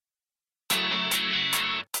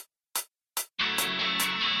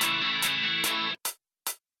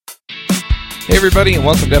Hey everybody, and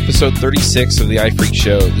welcome to episode 36 of the iPhreaks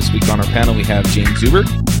show. This week on our panel we have James Zuber.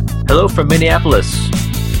 Hello from Minneapolis.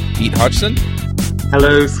 Pete Hodgson.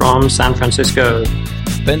 Hello from San Francisco.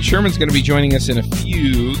 Ben Sherman's going to be joining us in a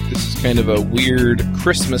few. This is kind of a weird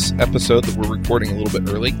Christmas episode that we're recording a little bit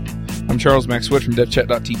early. I'm Charles Max Wood from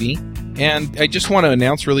devchat.tv, and I just want to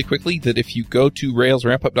announce really quickly that if you go to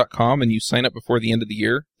railsrampup.com and you sign up before the end of the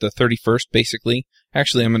year, the 31st basically,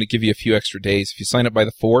 actually I'm going to give you a few extra days. If you sign up by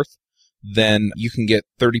the 4th, then you can get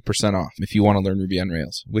 30% off if you want to learn Ruby on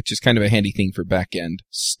Rails, which is kind of a handy thing for back-end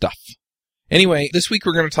stuff. Anyway, this week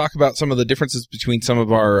we're going to talk about some of the differences between some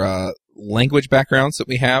of our language backgrounds that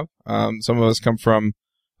we have. Some of us come from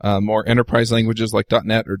more enterprise languages like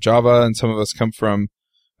 .NET or Java, and some of us come from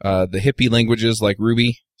the hippie languages like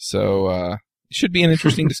Ruby. So it should be an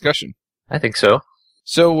interesting discussion. I think so.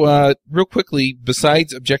 So real quickly,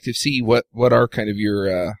 besides Objective-C, what are kind of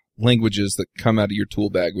your languages that come out of your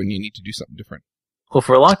tool bag when you need to do something different? Well,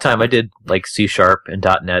 for a long time I did like C# and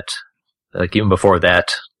 .NET. Like even before that,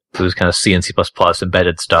 it was kind of C and C++,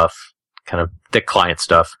 embedded stuff, kind of thick client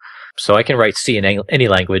stuff. So I can write C in any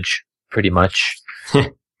language, pretty much.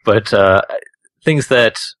 But things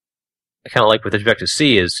that I kind of like with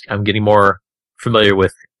Objective-C is I'm getting more familiar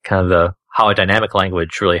with kind of how a dynamic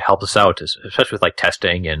language really helps us out, especially with like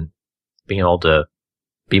testing and being able to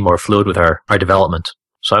be more fluid with our development.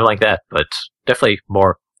 So I like that, but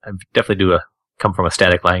I definitely do come from a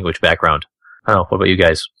static language background. I don't know, what about you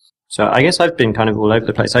guys? So I guess I've been kind of all over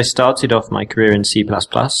the place. I started off my career in C++.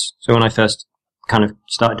 So when I first kind of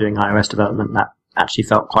started doing iOS development, that actually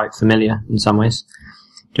felt quite familiar in some ways.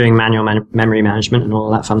 Doing manual memory management and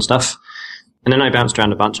all that fun stuff. And then I bounced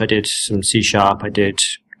around a bunch. I did some C#. I did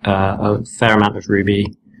a fair amount of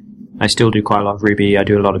Ruby. I still do quite a lot of Ruby. I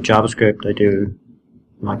do a lot of JavaScript. I do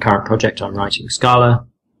my current project. I'm writing Scala.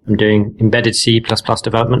 I'm doing embedded C++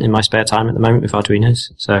 development in my spare time at the moment with Arduinos.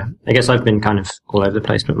 So I guess I've been kind of all over the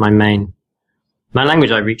place, but my language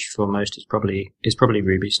I reach for most is probably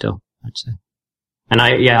Ruby still, I'd say. And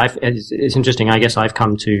it's interesting. I guess I've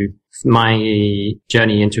come to my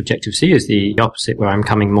journey into Objective-C is the opposite, where I'm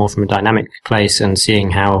coming more from a dynamic place and seeing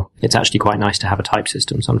how it's actually quite nice to have a type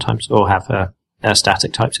system sometimes, or have a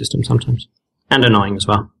static type system sometimes. And annoying as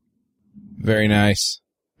well. Very nice.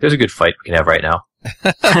 There's a good fight we can have right now.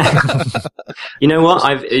 You know what?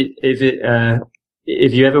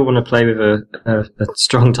 If you ever want to play with a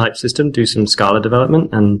strong type system, do some Scala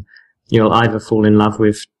development, and you'll either fall in love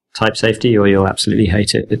with type safety or you'll absolutely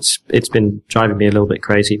hate it. It's been driving me a little bit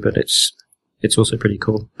crazy, but it's also pretty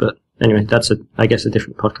cool. But anyway, that's I guess a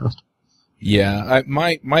different podcast. Yeah,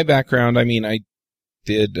 my background. I mean, I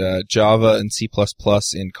did Java and C++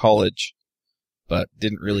 in college, but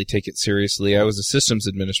didn't really take it seriously. I was a systems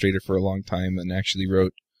administrator for a long time and actually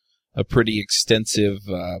wrote a pretty extensive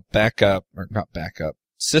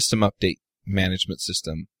system update management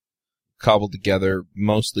system cobbled together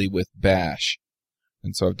mostly with Bash.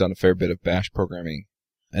 And so I've done a fair bit of Bash programming.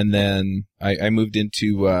 And then I moved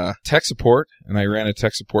into tech support, and I ran a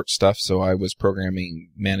tech support stuff, so I was programming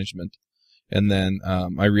management. And then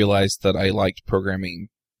I realized that I liked programming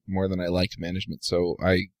more than I liked management, so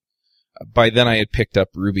by then I had picked up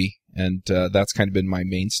Ruby, and that's kind of been my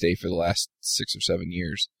mainstay for the last 6 or 7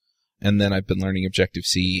 years. And then I've been learning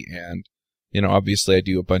Objective-C, and, obviously I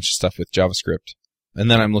do a bunch of stuff with JavaScript.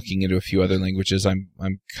 And then I'm looking into a few other languages. I'm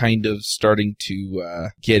kind of starting to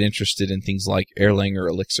get interested in things like Erlang or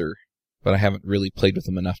Elixir, but I haven't really played with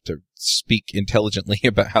them enough to speak intelligently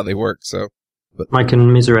about how they work. So, but my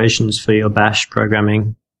commiserations for your Bash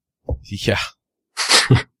programming. Yeah.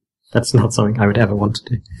 That's not something I would ever want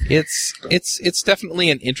to do. It's definitely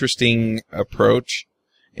an interesting approach,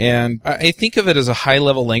 and I think of it as a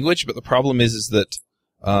high-level language, but the problem is that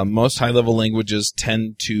most high-level languages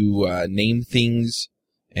tend to name things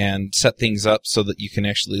and set things up so that you can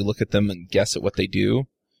actually look at them and guess at what they do,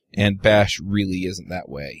 and Bash really isn't that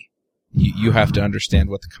way. You have to understand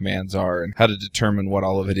what the commands are and how to determine what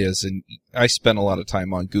all of it is, and I spent a lot of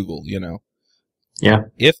time on Google, Yeah.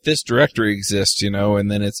 If this directory exists,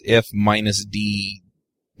 and then it's if -d,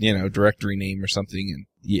 directory name or something. And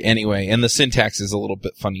anyway, and the syntax is a little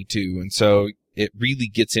bit funny too. And so it really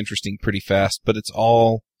gets interesting pretty fast, but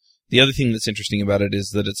the other thing that's interesting about it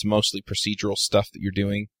is that it's mostly procedural stuff that you're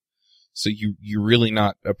doing. So you're really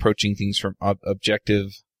not approaching things from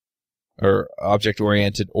objective or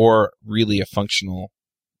object-oriented or really a functional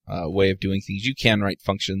way of doing things. You can write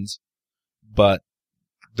functions, but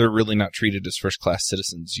they're really not treated as first-class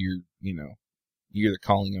citizens. You're either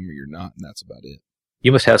calling them or you're not, and that's about it.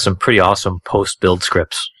 You must have some pretty awesome post-build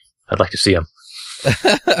scripts. I'd like to see them.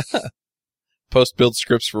 Post-build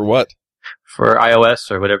scripts for what? For iOS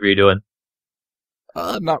or whatever you're doing.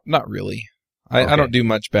 Not really. Okay. I don't do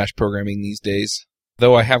much bash programming these days,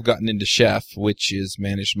 though I have gotten into Chef, which is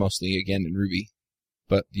managed mostly, again, in Ruby.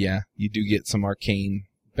 But yeah, you do get some arcane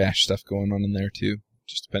bash stuff going on in there too,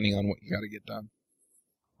 just depending on what you got to get done.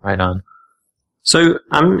 Right on. So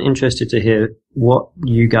I'm interested to hear what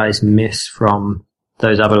you guys miss from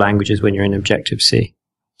those other languages when you're in Objective-C.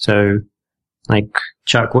 So, like,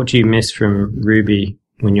 Chuck, what do you miss from Ruby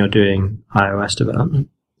when you're doing iOS development?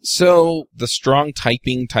 So the strong type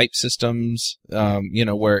systems,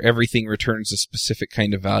 where everything returns a specific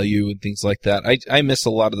kind of value and things like that. I miss a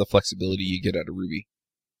lot of the flexibility you get out of Ruby.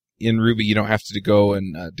 In Ruby, you don't have to go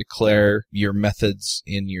and declare your methods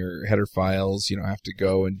in your header files. You don't have to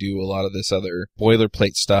go and do a lot of this other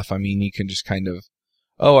boilerplate stuff. I mean, you can just kind of,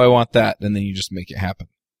 I want that, and then you just make it happen.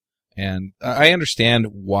 And I understand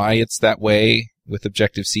why it's that way with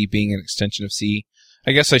Objective-C being an extension of C.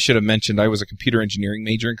 I guess I should have mentioned I was a computer engineering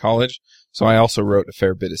major in college, so I also wrote a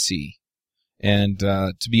fair bit of C. And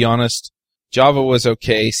to be honest, Java was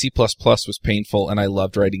okay, C++ was painful, and I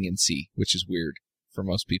loved writing in C, which is weird for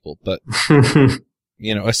most people. But,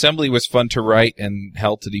 assembly was fun to write and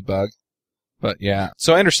hell to debug. But yeah,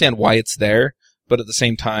 so I understand why it's there, but at the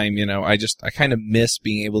same time, I kind of miss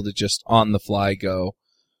being able to just on the fly go,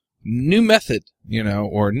 new method,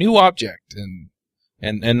 or new object,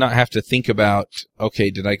 and not have to think about, okay,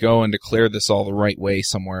 did I go and declare this all the right way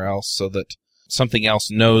somewhere else so that something else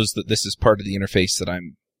knows that this is part of the interface that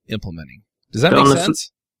I'm implementing? Does that make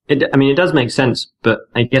sense? It does make sense, but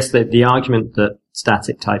I guess the argument that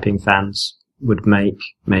static typing fans would make,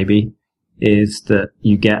 maybe, is that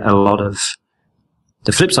you get a lot of...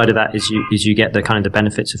 The flip side of that is you get the kind of the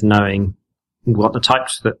benefits of knowing what the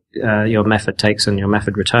types that your method takes and your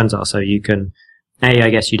method returns are, so you can...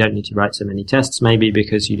 I guess you don't need to write so many tests, maybe,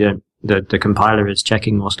 because the compiler is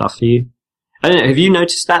checking more stuff for you. I don't know, have you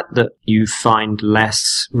noticed that you find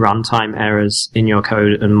less runtime errors in your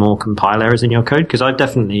code and more compile errors in your code? Because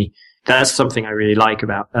that's something I really like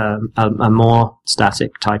about a more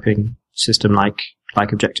static typing system like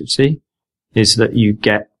Objective-C, is that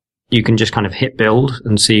you can just kind of hit build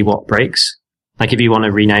and see what breaks. Like if you want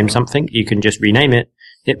to rename something, you can just rename it,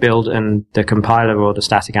 hit build, and the compiler or the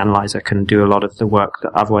static analyzer can do a lot of the work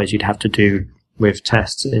that otherwise you'd have to do with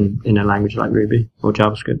tests in a language like Ruby or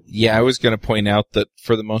JavaScript. Yeah, I was going to point out that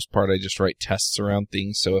for the most part I just write tests around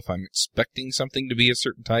things, so if I'm expecting something to be a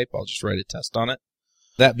certain type, I'll just write a test on it.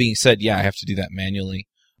 That being said, yeah, I have to do that manually.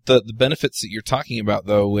 The benefits that you're talking about,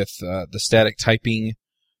 though, with the static typing,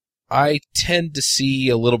 I tend to see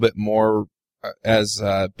a little bit more as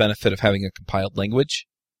a benefit of having a compiled language.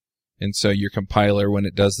 And so your compiler, when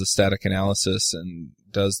it does the static analysis and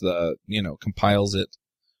does the, compiles it,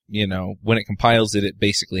 when it compiles it, it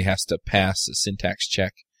basically has to pass a syntax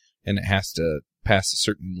check and it has to pass a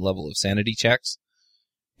certain level of sanity checks.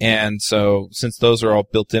 And so since those are all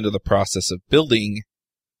built into the process of building,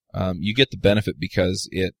 you get the benefit because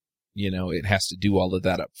it has to do all of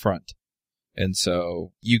that up front. And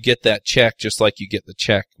so you get that check just like you get the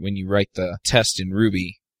check when you write the test in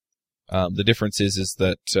Ruby. The difference is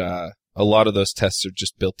that a lot of those tests are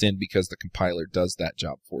just built in because the compiler does that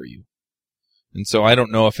job for you. And so I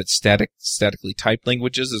don't know if it's statically typed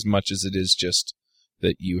languages as much as it is just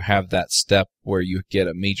that you have that step where you get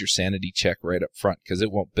a major sanity check right up front because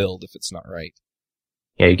it won't build if it's not right.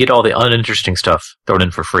 Yeah, you get all the uninteresting stuff thrown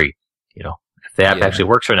in for free. If the app actually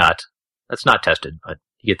works or not, that's not tested, but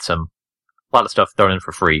you get a lot of stuff thrown in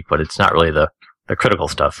for free, but it's not really the critical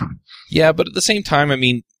stuff. Yeah, but at the same time,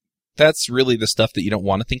 that's really the stuff that you don't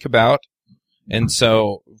want to think about. And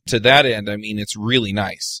so to that end, it's really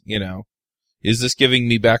nice, Is this giving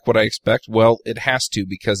me back what I expect? Well, it has to,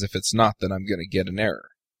 because if it's not, then I'm going to get an error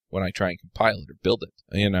when I try and compile it or build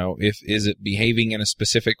it. Is it behaving in a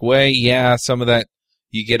specific way? Yeah, some of that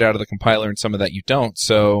you get out of the compiler and some of that you don't.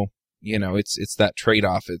 So, it's that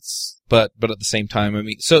trade-off. But at the same time,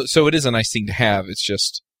 so it is a nice thing to have. It's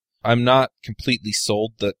just, I'm not completely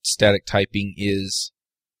sold that static typing is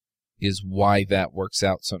why that works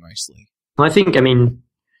out so nicely. I think,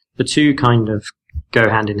 the two kind of go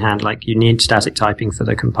hand in hand. Like, you need static typing for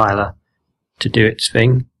the compiler to do its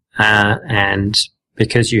thing. And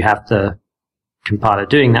because you have the compiler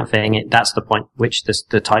doing that thing, that's the point which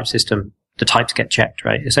the type system, the types get checked,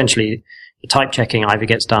 right? Essentially, the type checking either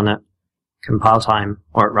gets done at compile time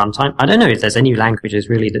or at runtime. I don't know if there's any languages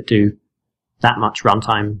really that do that much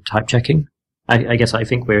runtime type checking. I guess I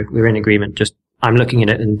think we're in agreement. Just I'm looking at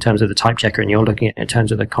it in terms of the type checker and you're looking at it in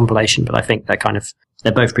terms of the compilation, but I think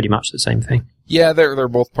they're both pretty much the same thing. Yeah, they're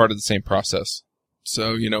both part of the same process.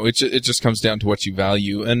 So, it just comes down to what you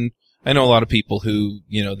value. And I know a lot of people who,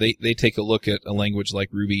 they take a look at a language like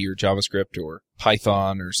Ruby or JavaScript or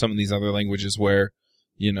Python or some of these other languages where,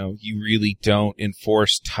 you really don't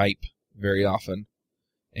enforce type very often.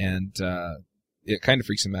 And it kind of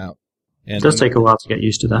freaks them out. And it does take a while to get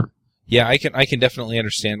used to that. Yeah, I can definitely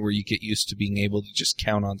understand where you get used to being able to just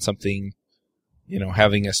count on something,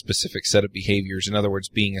 having a specific set of behaviors. In other words,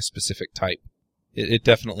 being a specific type. It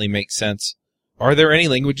definitely makes sense. Are there any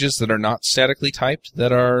languages that are not statically typed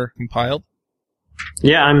that are compiled?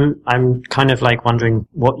 Yeah, I'm kind of like wondering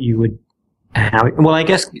what you would, well, I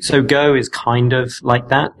guess, so Go is kind of like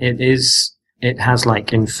that. It has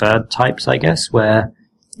like inferred types, I guess, where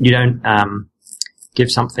you don't, give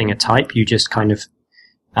something a type, you just kind of,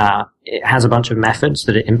 it has a bunch of methods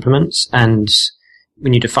that it implements, and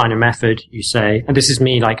when you define a method, you say, and this is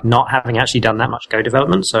me like not having actually done that much Go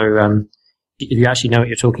development, so if you actually know what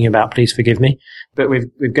you're talking about, please forgive me. But with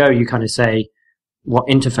Go, you kind of say what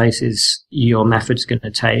interfaces your method's going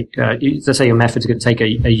to take. Let's say your method's going to take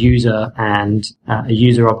a user and a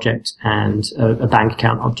user object and a bank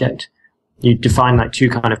account object. You define like two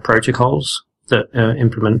kind of protocols that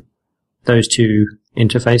implement those two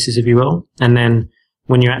interfaces, if you will. And then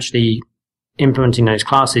when you're actually implementing those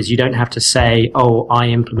classes, you don't have to say, oh, I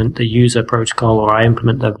implement the user protocol or I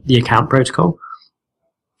implement the account protocol.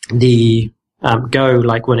 The Go,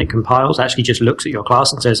 like when it compiles, actually just looks at your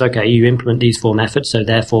class and says, okay, you implement these four methods, so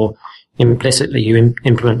therefore implicitly you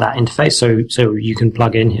implement that interface, so you can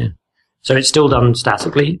plug in here. So it's still done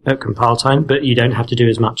statically at compile time, but you don't have to do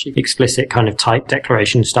as much explicit kind of type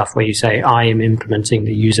declaration stuff where you say, I am implementing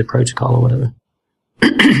the user protocol or whatever.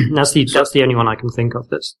 That's the only one I can think of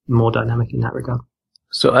that's more dynamic in that regard.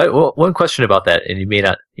 So one question about that, and you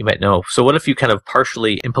might know. So what if you kind of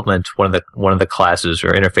partially implement one of the classes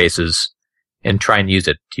or interfaces and try and use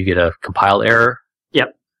it? Do you get a compile error?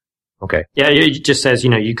 Yep. Okay. Yeah, it just says,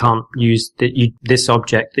 you can't use this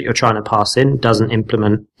object that you're trying to pass in doesn't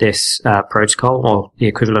implement this protocol or the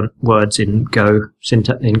equivalent words in Go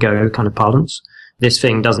kind of parlance. This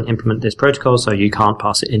thing doesn't implement this protocol, so you can't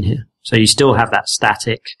pass it in here. So you still have that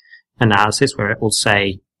static analysis where it will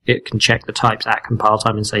say it can check the types at compile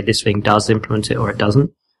time and say this thing does implement it or it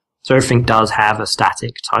doesn't. So everything does have a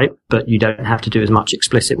static type, but you don't have to do as much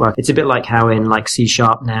explicit work. It's a bit like how in like C#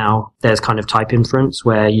 now, there's kind of type inference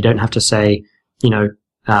where you don't have to say,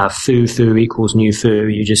 foo equals new foo.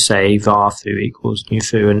 You just say var foo equals new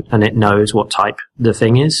foo and it knows what type the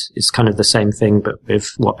thing is. It's kind of the same thing, but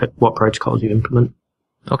with what protocols you implement.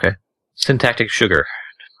 Okay. Syntactic sugar,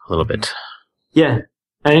 a little bit. Yeah.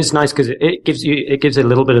 And it's nice because it gives a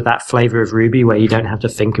little bit of that flavor of Ruby where you don't have to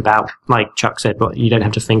think about, like Chuck said, but you don't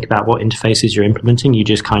have to think about what interfaces you're implementing. You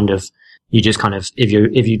just kind of,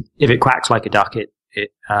 if it quacks like a duck,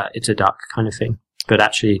 it's a duck kind of thing. But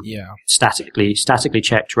actually, yeah, statically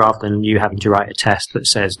checked rather than you having to write a test that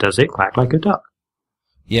says, does it quack like a duck?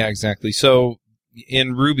 Yeah, exactly. So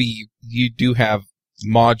in Ruby, you do have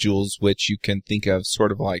modules which you can think of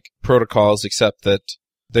sort of like protocols, except that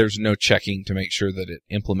there's no checking to make sure that it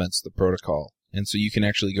implements the protocol. And so you can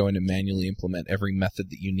actually go in and manually implement every method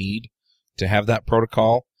that you need to have that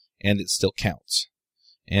protocol, and it still counts.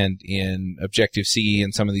 And in Objective-C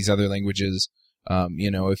and some of these other languages,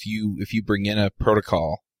 if you bring in a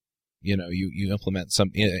protocol, you implement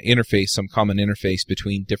some interface, some common interface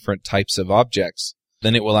between different types of objects,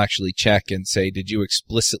 then it will actually check and say, did you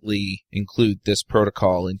explicitly include this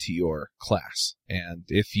protocol into your class? And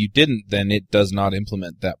if you didn't, then it does not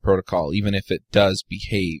implement that protocol, even if it does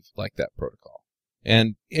behave like that protocol.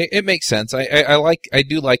 And it makes sense. I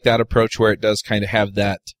do like that approach where it does kind of have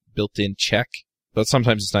that built-in check, but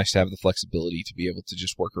sometimes it's nice to have the flexibility to be able to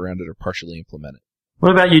just work around it or partially implement it.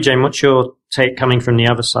 What about you, Jane? What's your take coming from the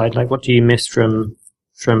other side? Like, what do you miss from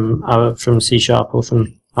C# or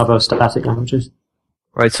from other static languages?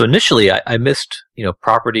 Right. So initially, I missed,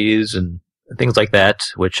 properties and things like that,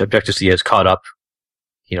 which Objective-C has caught up,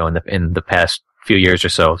 in the past few years or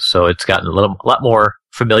so. So it's gotten a lot more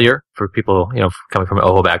familiar for people, coming from an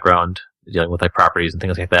OO background, dealing with like properties and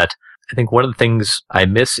things like that. I think one of the things I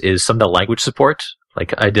miss is some of the language support.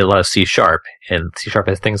 Like I did a lot of C#, and C#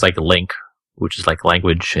 has things like LINQ, which is like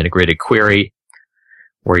language integrated query,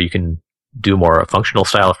 where you can do more functional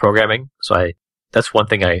style of programming. So that's one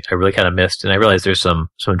thing I really kind of missed. And I realized there's some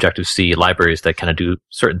Objective-C libraries that kind of do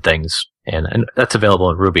certain things. And that's available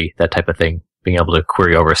in Ruby, that type of thing, being able to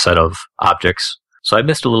query over a set of objects. So I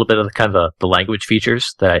missed a little bit of the language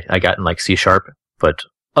features that I got in like C#. But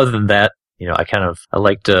other than that, I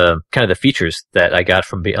liked kind of the features that I got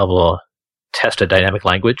from being able to test a dynamic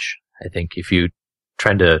language. I think if you're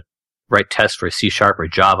trying to write tests for C# or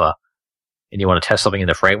Java, and you want to test something in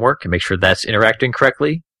the framework and make sure that's interacting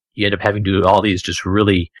correctly, you end up having to do all these just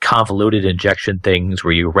really convoluted injection things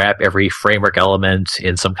where you wrap every framework element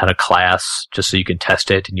in some kind of class just so you can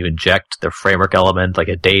test it, and you inject the framework element like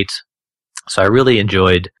a date. So I really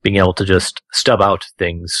enjoyed being able to just stub out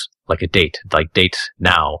things like a date, like date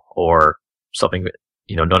now, or something,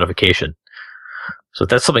 notification. So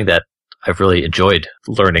that's something that I've really enjoyed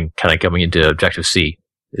learning kind of coming into Objective-C,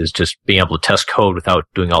 is just being able to test code without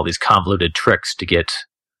doing all these convoluted tricks to get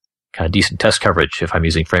kind of decent test coverage if I'm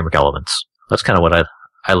using framework elements. That's kind of what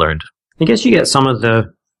I learned. I guess you get some of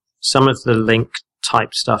the link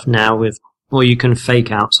type stuff now or you can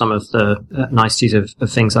fake out some of the niceties of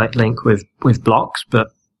things like link with blocks, but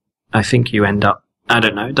I think you end up, I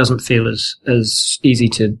don't know, it doesn't feel as easy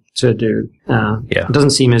to do. It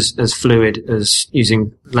doesn't seem as fluid as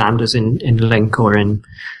using lambdas in link or in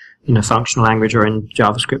a functional language or in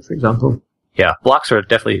JavaScript, for example. Yeah, blocks are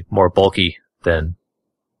definitely more bulky than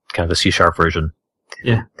kind of the C# version.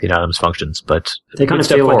 Yeah. The anonymous functions, but they kind of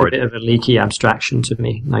feel like a bit of a leaky abstraction to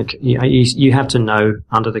me. Like you have to know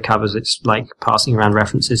under the covers it's like passing around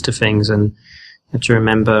references to things, and you have to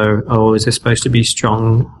remember, is this supposed to be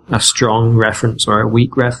a strong reference or a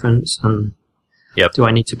weak reference? And do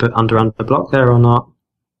I need to put under block there or not?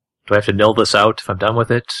 Do I have to nil this out if I'm done with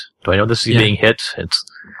it? Do I know this is being hit?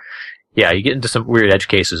 You get into some weird edge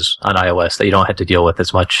cases on iOS that you don't have to deal with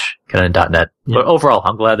as much kind of in .NET. Yeah. But overall,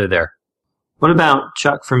 I'm glad they're there. What about,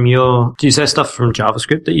 Chuck, do you say stuff from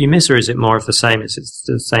JavaScript that you miss, or is it more of the same? It's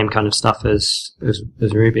the same kind of stuff as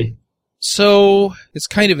Ruby? So, it's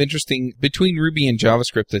kind of interesting. Between Ruby and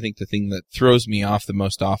JavaScript, I think the thing that throws me off the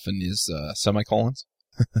most often is semicolons.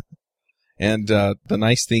 And the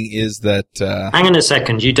nice thing is that... Hang on a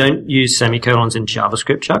second. You don't use semicolons in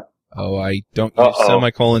JavaScript, Chuck? Oh, I don't use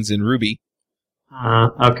semicolons in Ruby.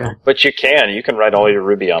 Okay. But you can. You can write all your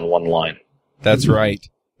Ruby on one line. That's right.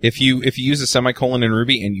 If you use a semicolon in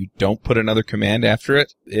Ruby and you don't put another command after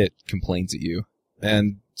it, it complains at you.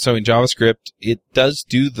 And so in JavaScript, it does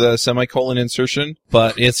do the semicolon insertion,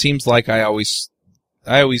 but it seems like I always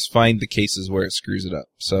find the cases where it screws it up.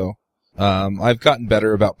 So I've gotten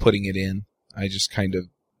better about putting it in. I just kind of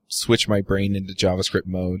switch my brain into JavaScript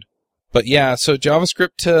mode. But yeah, so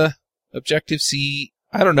JavaScript to Objective-C,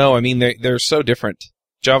 I don't know. I mean, they're so different.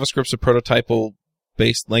 JavaScript's a prototypal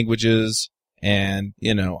based languages, and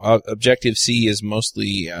Objective-C is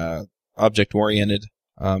mostly object oriented.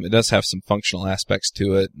 It does have some functional aspects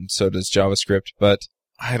to it, and so does JavaScript. But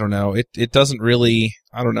I don't know. It doesn't really.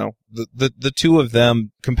 I don't know. The two of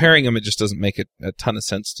them, comparing them, it just doesn't make a ton of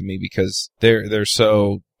sense to me, because they're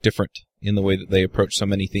so different in the way that they approach so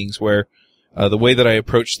many things. Where the way that I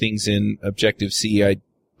approach things in Objective-C, I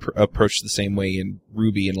approach the same way in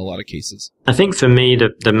Ruby in a lot of cases. I think for me,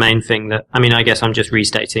 the main thing that, I guess I'm just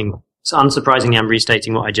restating. So unsurprisingly, I'm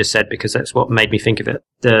restating what I just said because that's what made me think of it.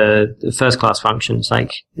 The first class functions,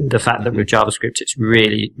 like the fact that with JavaScript, it's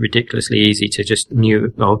really ridiculously easy to just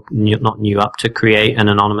to create an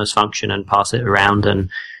anonymous function and pass it around. And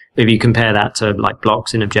if you compare that to like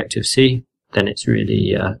blocks in Objective-C, then it's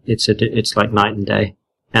really, it's like night and day.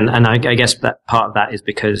 And I guess that part of that is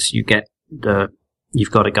because you've got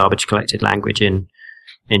a garbage collected language in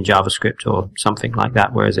JavaScript or something like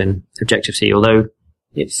that, whereas in Objective-C, although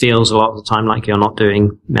it feels a lot of the time like you're not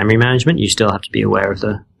doing memory management, you still have to be aware of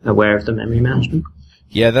the memory management.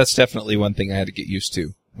 Yeah, that's definitely one thing I had to get used to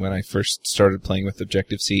when I first started playing with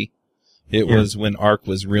Objective-C. It was when Arc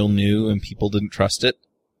was real new and people didn't trust it.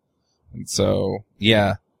 And so,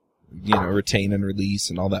 retain and release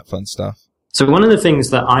and all that fun stuff. So one of the things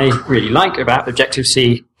that I really like about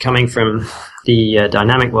Objective-C coming from the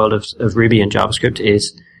dynamic world of Ruby and JavaScript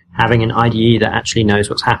is having an IDE that actually knows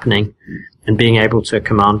what's happening and being able to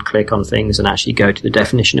command click on things and actually go to the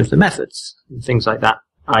definition of the methods and things like that.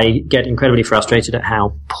 I get incredibly frustrated at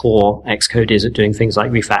how poor Xcode is at doing things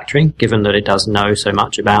like refactoring, given that it does know so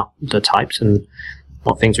much about the types and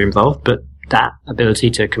what things are involved. But that ability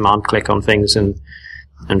to command click on things and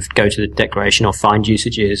go to the declaration or find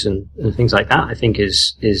usages and things like that, I think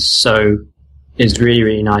is really,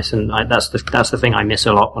 really nice. And that's the thing I miss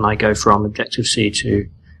a lot when I go from Objective-C to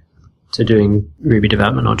doing Ruby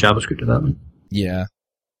development or JavaScript development. Yeah.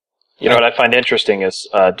 What I find interesting is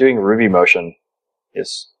doing Ruby motion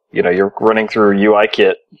is, you're running through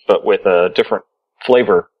UIKit, but with a different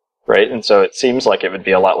flavor, right? And so it seems like it would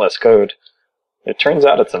be a lot less code. It turns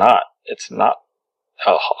out it's not. It's not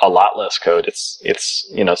a lot less code.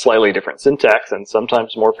 It's slightly different syntax and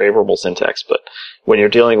sometimes more favorable syntax. But when you're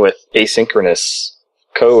dealing with asynchronous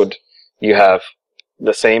code, you have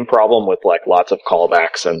the same problem with like lots of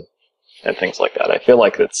callbacks and things like that. I feel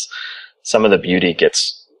like some of the beauty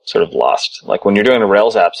gets sort of lost. Like when you're doing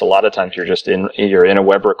Rails apps, a lot of times you're in a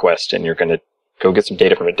web request and you're going to go get some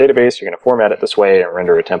data from a database. You're going to format it this way and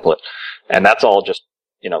render a template, and that's all just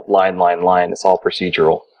line. It's all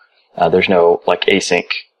procedural. There's no like async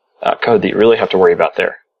code that you really have to worry about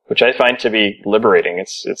there, which I find to be liberating.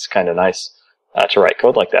 It's kind of nice to write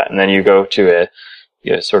code like that, and then you go to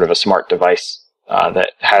a sort of a smart device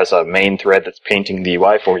that has a main thread that's painting the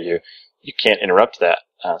UI for you. You can't interrupt that.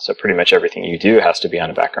 So pretty much everything you do has to be on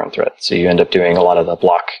a background thread. So you end up doing a lot of the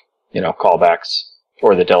block, callbacks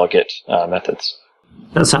or the delegate methods.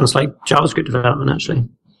 That sounds like JavaScript development, actually.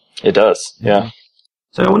 It does, yeah.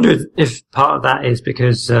 So I wonder if part of that is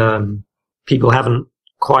because people haven't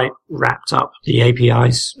quite wrapped up the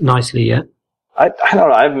APIs nicely yet. I don't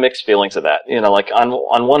know. I have mixed feelings of that. Like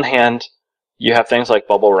on one hand, you have things like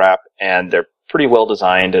bubble wrap, and they're pretty well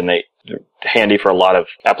designed, and they're handy for a lot of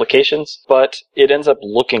applications, but it ends up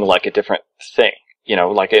looking like a different thing.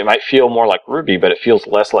 Like it might feel more like Ruby, but it feels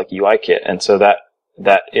less like UIKit. And so that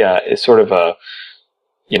is sort of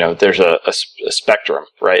there's a spectrum,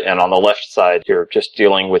 right? And on the left side, you're just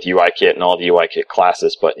dealing with UIKit and all the UIKit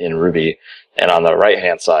classes, but in Ruby. And on the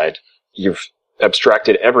right-hand side, you've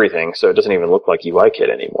abstracted everything, so it doesn't even look like UIKit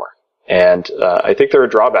anymore. And I think there are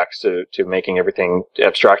drawbacks to making everything,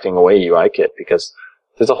 abstracting away UIKit, because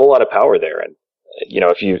there's a whole lot of power there. And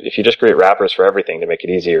if you just create wrappers for everything to make it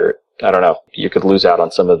easier, I don't know, you could lose out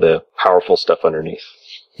on some of the powerful stuff underneath.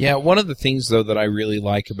 Yeah, one of the things, though, that I really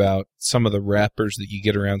like about some of the wrappers that you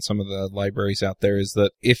get around some of the libraries out there is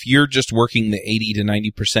that if you're just working the 80 to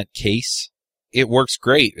 90% case, it works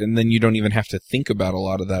great, and then you don't even have to think about a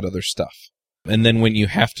lot of that other stuff. And then when you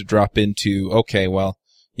have to drop into, okay, well,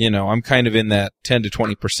 I'm kind of in that 10 to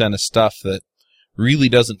 20% of stuff that really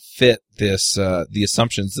doesn't fit this, the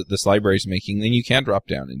assumptions that this library is making, then you can drop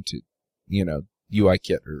down into,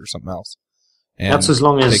 UIKit or something else. And that's as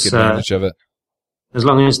long as take advantage of it. As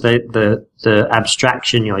long as the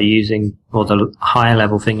abstraction you're using or the higher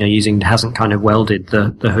level thing you're using hasn't kind of welded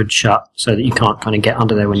the hood shut so that you can't kind of get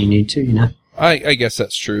under there when you need to, I guess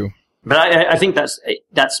that's true. But I think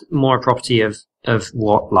that's more a property of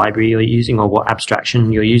what library you're using or what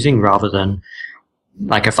abstraction you're using rather than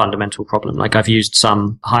like a fundamental problem. Like I've used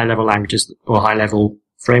some high level languages or high level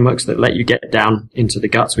frameworks that let you get down into the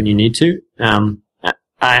guts when you need to.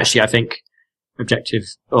 I think Objective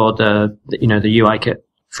or the UIKit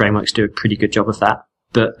frameworks do a pretty good job of that.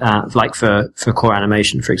 But like for core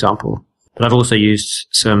animation, for example. But I've also used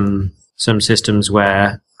some systems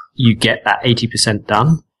where you get that 80%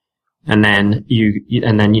 done, and then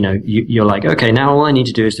you're like, okay, now all I need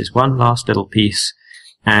to do is this one last little piece,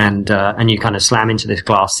 and you kind of slam into this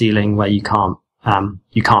glass ceiling where you can't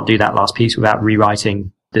do that last piece without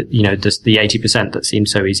rewriting the 80% that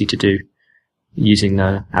seems so easy to do using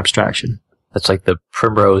the abstraction. That's like the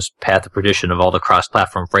primrose path of perdition of all the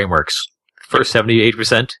cross-platform frameworks. First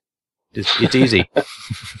 78%, it's easy.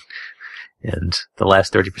 And the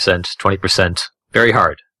last 30%, 20%, very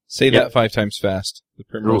hard. Say that 5 times fast. The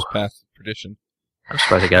primrose path of perdition. I'm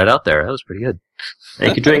surprised I got it out there. That was pretty good.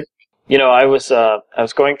 Take a drink. I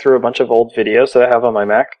was going through a bunch of old videos that I have on my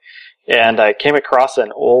Mac, and I came across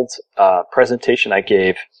an old presentation I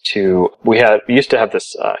gave to. We used to have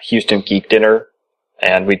this Houston Geek Dinner,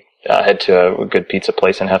 and we head to a good pizza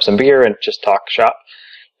place and have some beer and just talk shop.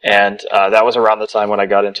 And that was around the time when I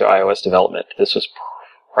got into iOS development. This was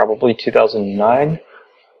probably 2009.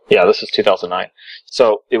 Yeah, this is 2009.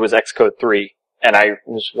 So it was Xcode 3, and I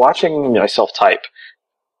was watching myself type,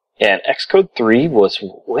 and Xcode 3 was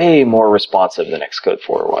way more responsive than Xcode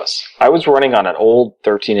 4 was. I was running on an old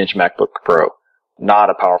 13-inch MacBook Pro, not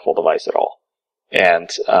a powerful device at all. And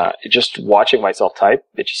just watching myself type,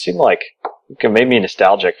 it just seemed like it made me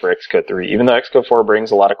nostalgic for Xcode 3. Even though Xcode 4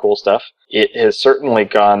 brings a lot of cool stuff, it has certainly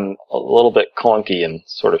gone a little bit clunky and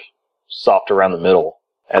sort of soft around the middle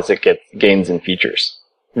as it gains in features.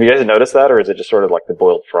 Have you guys noticed that, or is it just sort of like the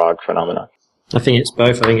boiled frog phenomenon? I think it's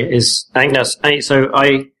both. I think it is. I've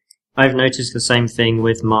noticed the same thing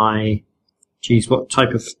with my. Geez, what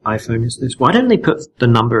type of iPhone is this? Why don't they put the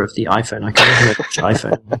number of the iPhone? I can't remember which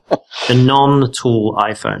iPhone. The non-tool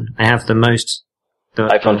iPhone. I have the most. The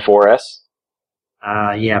iPhone 4S?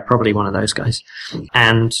 Yeah, probably one of those guys.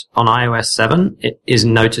 And on iOS 7, it is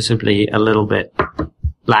noticeably a little bit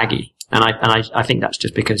laggy. And I think that's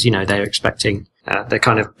just because, they're expecting, they're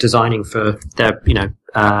kind of designing for their,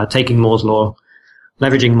 taking Moore's Law,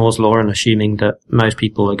 leveraging Moore's Law and assuming that most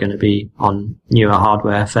people are going to be on newer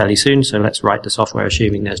hardware fairly soon. So let's write the software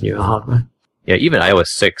assuming there's newer hardware. Yeah, even iOS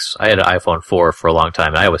 6, I had an iPhone 4 for a long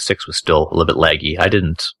time, and iOS 6 was still a little bit laggy. I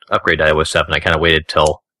didn't upgrade to iOS 7. I kind of waited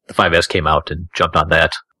till the 5S came out and jumped on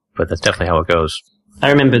that. But that's definitely how it goes. I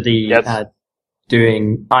remember Yes.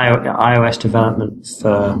 doing iOS development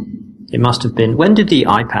for. It must have been. When did the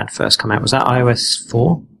iPad first come out? Was that iOS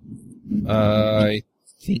 4? I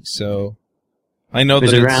think so. I know It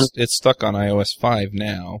was that around- it's stuck on iOS 5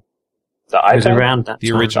 now. The It was iPad? around that The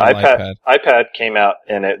time. original iPad. iPad came out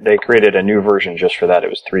and they created a new version just for that. It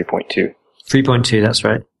was 3.2. 3.2, that's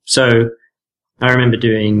right. So I remember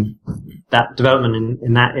doing that development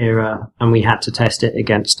in that era, and we had to test it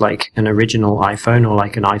against like an original iPhone or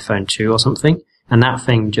like an iPhone 2 or something. And that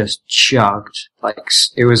thing just chugged. Like,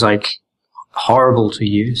 it was like horrible to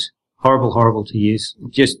use. Horrible to use.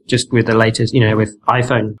 Just with the latest, with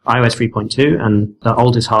iPhone, iOS 3.2 and the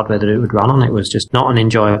oldest hardware that it would run on, it was just not an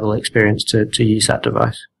enjoyable experience to use that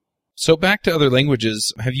device. So back to other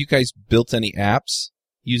languages, have you guys built any apps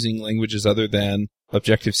using languages other than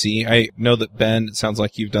Objective-C? I know that, Ben, it sounds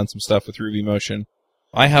like you've done some stuff with RubyMotion.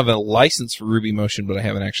 I have a license for RubyMotion, but I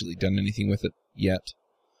haven't actually done anything with it yet.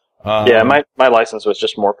 Yeah, my license was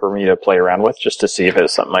just more for me to play around with, just to see if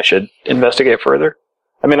it's something I should investigate further.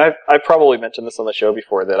 I mean, I've probably mentioned this on the show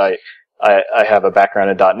before that I have a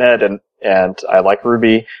background in .NET and I like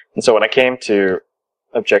Ruby. And so when I came to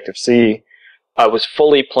Objective-C, I was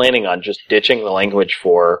fully planning on just ditching the language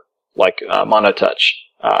for like monotouch.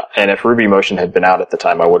 And if RubyMotion had been out at the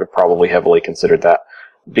time, I would have probably heavily considered that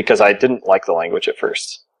because I didn't like the language at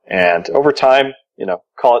first. And over time,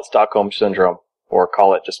 call it Stockholm Syndrome or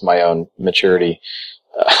call it just my own maturity.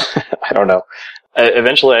 I don't know.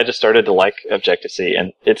 Eventually, I just started to like Objective-C,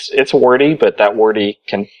 and it's wordy, but that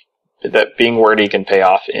being wordy can pay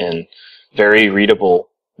off in very readable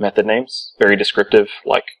method names, very descriptive,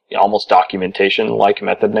 like almost documentation-like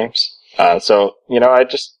method names. So I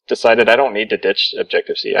just decided I don't need to ditch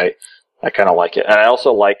Objective-C. I kind of like it, and I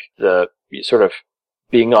also like the sort of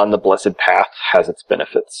being on the blessed path has its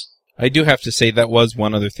benefits. I do have to say that was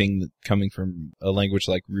one other thing that coming from a language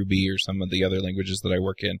like Ruby or some of the other languages that I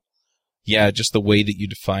work in. Yeah, just the way that you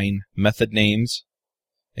define method names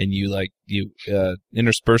and you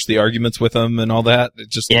intersperse the arguments with them and all that.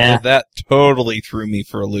 That totally threw me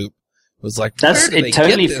for a loop. It was like, It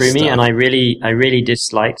totally threw me, and I really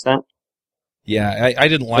disliked that. Yeah, I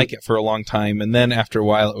didn't like it for a long time, and then after a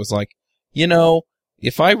while it was like,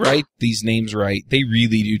 if I write these names right, they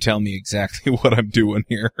really do tell me exactly what I'm doing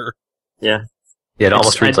here. Yeah. Yeah, it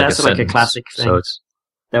almost reads like a that's sentence. Like a classic thing. So it's...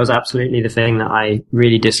 That was absolutely the thing that I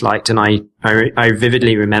really disliked, and I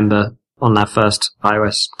vividly remember on that first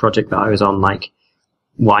iOS project that I was on, like,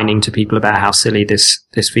 whining to people about how silly this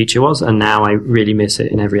feature was, and now I really miss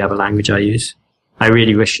it in every other language I use. I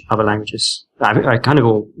really wish other languages, I kind of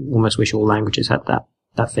almost wish all languages had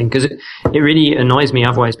that thing, because it really annoys me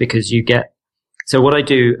otherwise, because you get, so what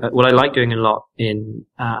I like doing a lot in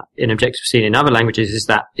Objective-C and in other languages is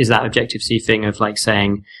that Objective-C thing of like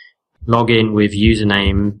saying, log in with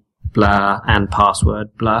username, blah, and password,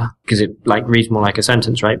 blah, because it like reads more like a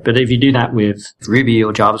sentence, right? But if you do that with Ruby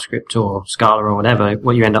or JavaScript or Scala or whatever,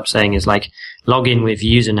 what you end up saying is like, log in with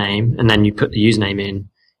username, and then you put the username in,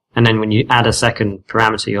 and then when you add a second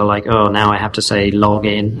parameter, you're like, oh, now I have to say log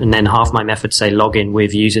in, and then half my methods say log in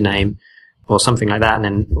with username, or something like that, and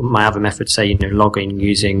then my other methods say, log in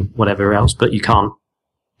using whatever else, but you can't.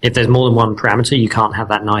 If there's more than one parameter, you can't have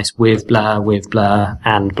that nice with blah,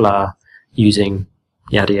 and blah, using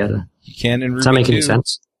yada yada. You can in Ruby. Does that make any too.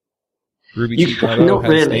 sense? Ruby You- 2.0 not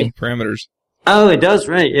has really. named parameters. Oh, it does,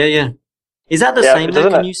 right? Yeah. Is that the same? Though?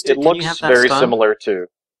 Can you It looks have that very style? similar to.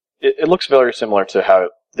 It looks very similar to how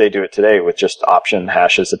they do it today, with just option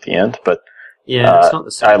hashes at the end. But Yeah, it's not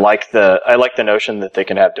the same. I like the notion that they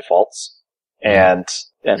can have defaults, and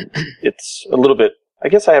it's a little bit. I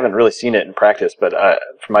guess I haven't really seen it in practice, but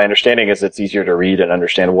from my understanding is it's easier to read and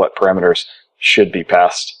understand what parameters should be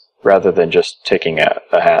passed rather than just taking a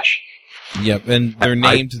hash. Yep, and they're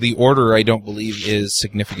named. The order, I don't believe, is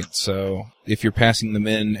significant. So if you're passing them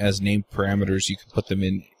in as named parameters, you can put them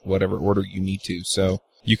in whatever order you need to. So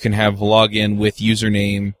you can have login with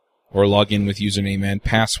username or login with username and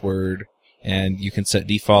password, and you can set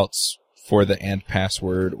defaults for the and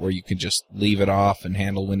password, or you can just leave it off and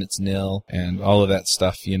handle when it's nil, and all of that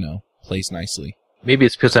stuff, plays nicely. Maybe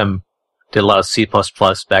it's because I did a lot of C++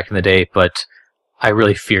 back in the day, but I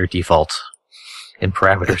really fear default in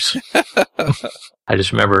parameters. I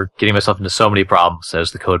just remember getting myself into so many problems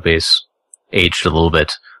as the code base aged a little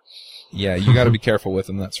bit. Yeah, you got to be careful with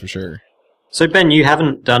them, that's for sure. So Ben, you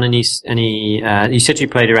haven't done any. You said you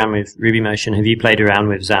played around with RubyMotion. Have you played around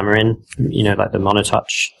with Xamarin? Like the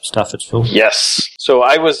monotouch stuff at all? Yes. So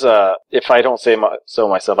I was, if I don't say so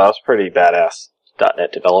myself, I was pretty badass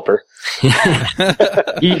 .NET developer.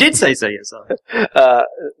 You did say so yourself.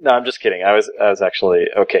 No, I'm just kidding. I was actually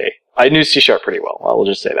okay. I knew C# pretty well. I will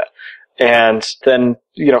just say that. And then,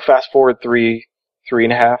 fast forward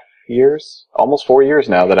 3.5 years, almost 4 years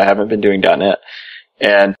now that I haven't been doing .NET.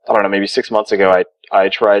 And I don't know, maybe 6 months ago, I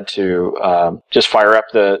tried to just fire up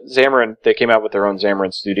the Xamarin. They came out with their own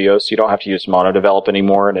Xamarin Studio, so you don't have to use monodevelop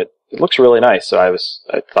anymore, and it looks really nice. So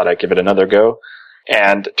I thought I'd give it another go.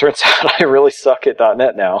 And it turns out I really suck at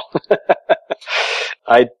 .NET now.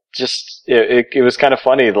 It was kind of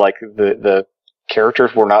funny, like the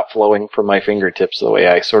characters were not flowing from my fingertips the way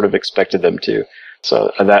I sort of expected them to.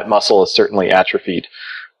 So that muscle is certainly atrophied.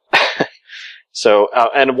 So,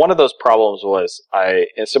 and one of those problems was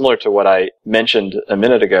similar to what I mentioned a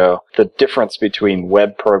minute ago, the difference between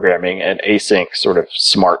web programming and async sort of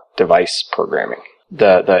smart device programming.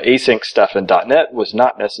 The async stuff in .NET was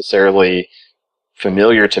not necessarily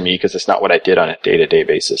familiar to me because it's not what I did on a day-to-day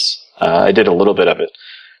basis. I did a little bit of it.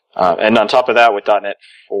 And on top of that, with .NET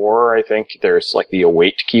 4, I think there's like the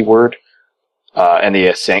await keyword, and the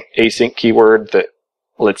async keyword that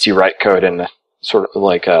lets you write code in sort of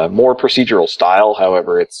like a more procedural style.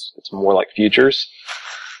 However, it's more like futures.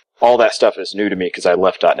 All that stuff is new to me because I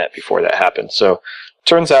left .NET before that happened. So,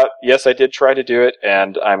 turns out, yes, I did try to do it,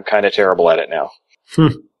 and I'm kind of terrible at it now.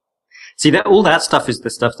 See, all that stuff is the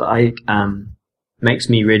stuff that makes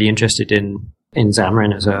me really interested in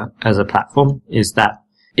Xamarin as a platform. Is that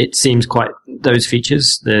it seems quite those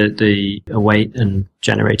features, the await and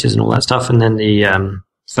generators and all that stuff, and then the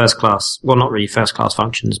first class, well, not really first class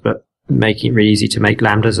functions, but making it really easy to make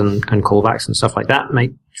lambdas and callbacks and stuff like that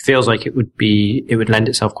feels like it would lend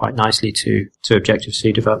itself quite nicely to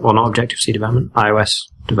Objective-C development, well, not Objective-C development, iOS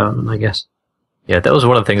development, I guess. Yeah, that was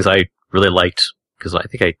one of the things I really liked, because I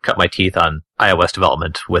think I cut my teeth on iOS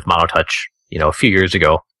development with MonoTouch, a few years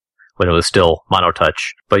ago when it was still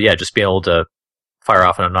MonoTouch. But yeah, just being able to fire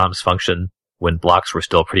off an anonymous function when blocks were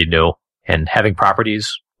still pretty new, and having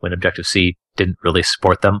properties when Objective-C didn't really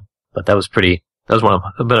support them. But that was one of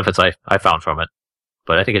the benefits I found from it.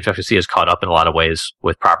 But I think Objective-C has caught up in a lot of ways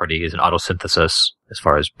with properties and autosynthesis as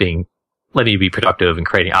far as letting you be productive and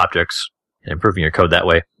creating objects and improving your code that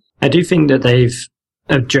way. I do think that they've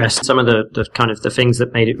addressed some of the kind of the things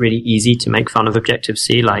that made it really easy to make fun of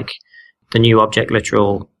Objective-C, like the new object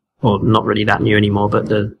literal, or not really that new anymore, but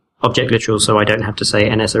the object literal, so I don't have to say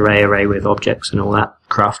NS array with objects and all that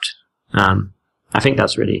craft. I think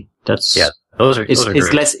that's yeah. Those are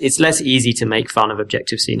great. It's less easy to make fun of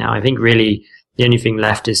Objective-C now. I think really the only thing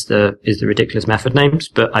left is the ridiculous method names,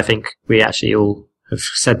 but I think we actually all have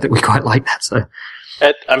said that we quite like that. So,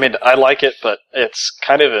 I like it, but it's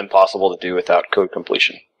kind of impossible to do without code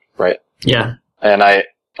completion, right? Yeah. And I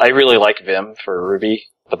really like Vim for Ruby,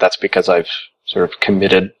 but that's because I've sort of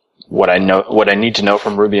committed what I need to know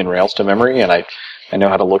from Ruby and Rails to memory, and I know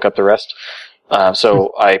how to look up the rest.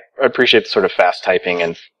 So I appreciate the sort of fast typing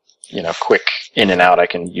and quick in and out I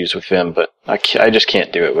can use with Vim, but I just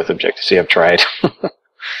can't do it with Objective-C. I've tried.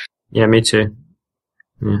 Yeah, me too.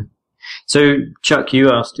 Yeah. So, Chuck, you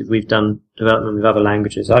asked if we've done development with other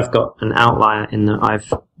languages. I've got an outlier in that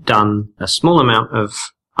I've done a small amount of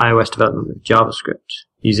iOS development with JavaScript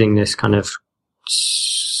using this kind of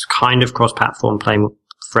cross-platform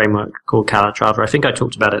framework called Calatrava. I think I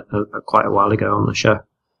talked about it quite a while ago on the show.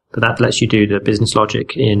 But that lets you do the business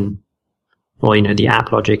logic the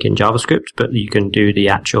app logic in JavaScript, but you can do the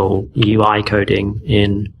actual UI coding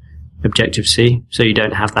in Objective-C. So you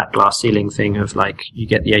don't have that glass ceiling thing of like you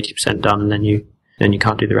get the 80% done and then you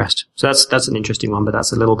can't do the rest. So that's an interesting one, but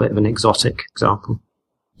that's a little bit of an exotic example.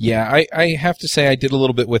 Yeah, I have to say I did a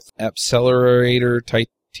little bit with Accelerator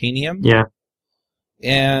Titanium. Yeah.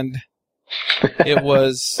 And it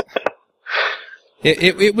was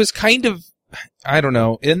it was kind of, I don't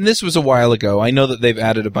know, and this was a while ago. I know that they've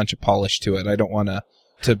added a bunch of polish to it. I don't want to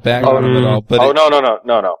bag on them at all. But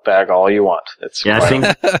no, bag all you want. I think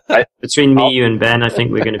between me, you, and Ben, I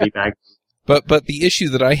think we're going to be bagged. But the issue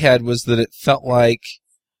that I had was that it felt like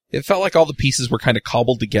all the pieces were kind of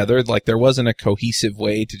cobbled together. Like there wasn't a cohesive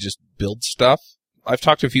way to just build stuff. I've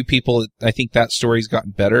talked to a few people. I think that story's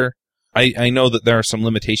gotten better. I know that there are some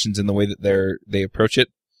limitations in the way that they approach it,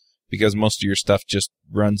 because most of your stuff just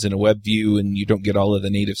runs in a web view and you don't get all of the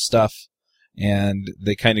native stuff. And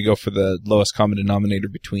they kind of go for the lowest common denominator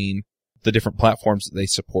between the different platforms that they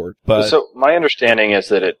support. But so my understanding is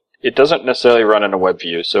that it doesn't necessarily run in a web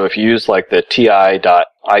view. So if you use like the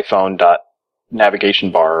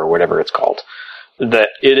ti.iphone.navigation bar or whatever it's called, that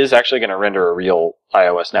it is actually going to render a real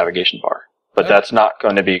iOS navigation bar. But that's not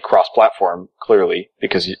going to be cross-platform, clearly,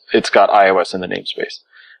 because it's got iOS in the namespace.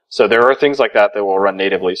 So there are things like that will run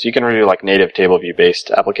natively. So you can run like native table view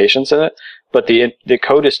based applications in it, but the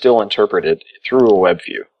code is still interpreted through a web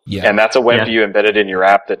view. Yeah. And that's a web view embedded in your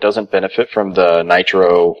app that doesn't benefit from the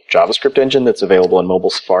Nitro JavaScript engine that's available in mobile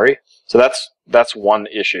Safari. So that's one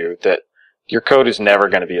issue, that your code is never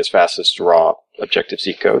going to be as fast as raw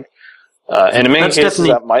Objective-C code. And in many cases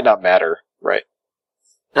that might not matter, right?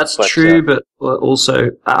 That's true, but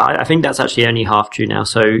also I think that's actually only half true now.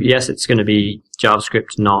 So yes, it's going to be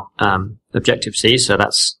JavaScript, not Objective-C. So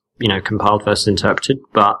that's, compiled versus interpreted.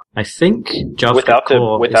 But I think JavaScript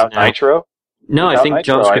Core without Nitro. No, I think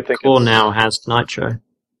JavaScript Core now has Nitro.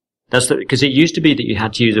 Because it used to be that you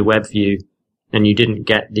had to use a web view and you didn't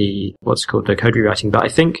get the code rewriting. But I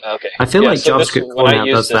think I feel like JavaScript Core now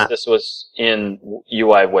does that. This was in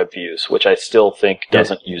UI web views, which I still think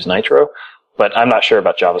doesn't use Nitro. But I'm not sure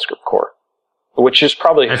about JavaScript Core, which is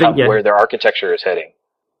probably where their architecture is heading.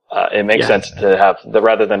 It makes sense to have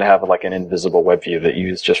rather than have like an invisible web view that you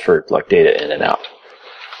use just for like data in and out.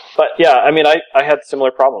 But yeah, I mean, I had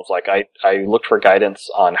similar problems. Like I looked for guidance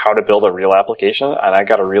on how to build a real application, and I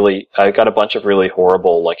got a bunch of really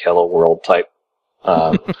horrible like Hello World type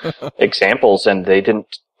examples, and they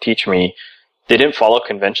didn't teach me. They didn't follow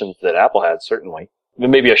conventions that Apple had. Certainly,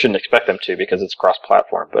 maybe I shouldn't expect them to because it's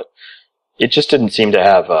cross-platform, but it just didn't seem to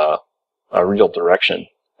have a real direction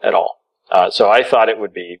at all. So I thought it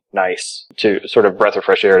would be nice to sort of breath of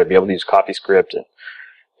fresh air to be able to use CoffeeScript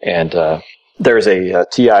and there's a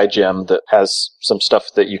TI gem that has some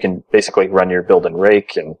stuff that you can basically run your build and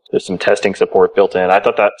rake, and there's some testing support built in. I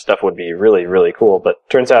thought that stuff would be really, really cool, but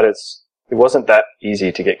turns out it wasn't that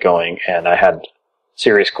easy to get going, and I had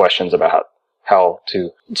serious questions about how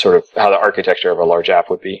the architecture of a large app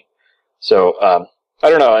would be. So, I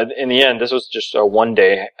don't know. In the end, this was just a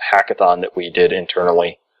one-day hackathon that we did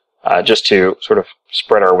internally, just to sort of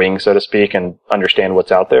spread our wings, so to speak, and understand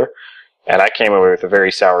what's out there. And I came away with a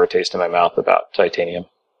very sour taste in my mouth about Titanium.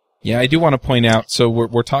 Yeah, I do want to point out, so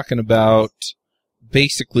we're talking about,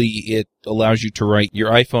 basically it allows you to write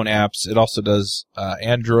your iPhone apps. It also does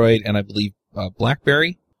Android and I believe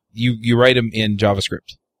BlackBerry. You write them in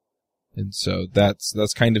JavaScript. And so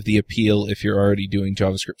that's kind of the appeal if you're already doing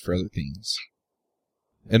JavaScript for other things.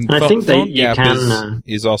 And I think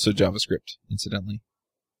is also JavaScript, incidentally.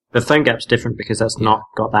 The PhoneGap's different because that's not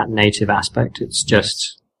got that native aspect. It's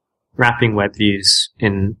just wrapping web views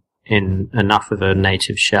in enough of a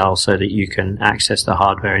native shell so that you can access the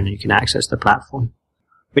hardware and you can access the platform,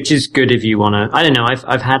 which is good if you want to. I don't know.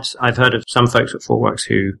 I've heard of some folks at ThoughtWorks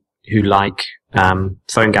who like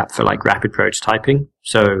PhoneGap for like rapid prototyping.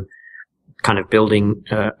 So kind of building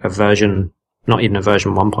a version, not even a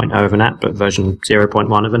version 1.0 of an app, but version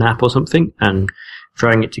 0.1 of an app or something, and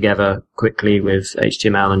throwing it together quickly with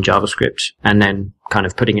HTML and JavaScript, and then kind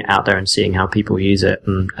of putting it out there and seeing how people use it,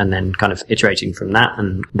 and then kind of iterating from that,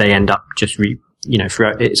 and they end up just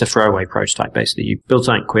it's a throwaway prototype basically. You build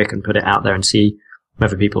something quick and put it out there and see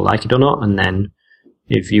whether people like it or not, and then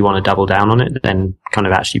if you want to double down on it, then kind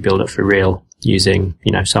of actually build it for real using,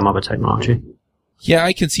 some other technology. Yeah,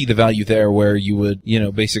 I can see the value there where you would,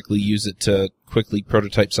 basically use it to quickly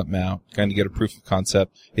prototype something out, kind of get a proof of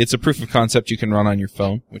concept. It's a proof of concept you can run on your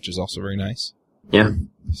phone, which is also very nice. Yeah.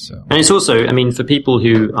 So. And it's also, for people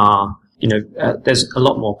who are, there's a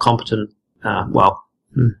lot more competent,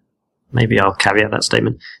 maybe I'll caveat that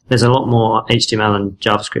statement. There's a lot more HTML and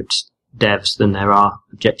JavaScript devs than there are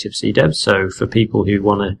Objective-C devs. So for people who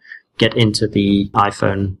want to get into the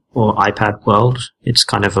iPhone or iPad world, it's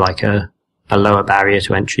kind of like a lower barrier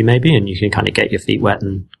to entry maybe, and you can kind of get your feet wet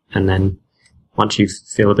and then once you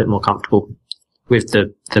feel a bit more comfortable with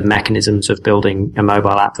the mechanisms of building a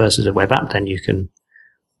mobile app versus a web app, then you can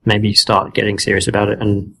maybe start getting serious about it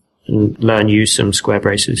and learn use some square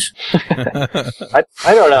braces. I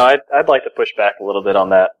don't know. I'd like to push back a little bit on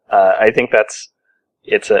that. I think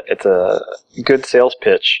it's a good sales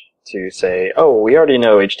pitch to say, oh, we already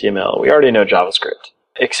know HTML, we already know JavaScript,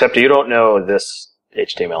 except you don't know this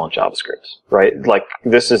HTML and JavaScript, right? Like,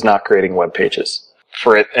 this is not creating web pages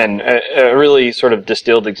for it. And a really sort of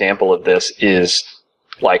distilled example of this is,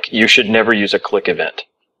 like, you should never use a click event.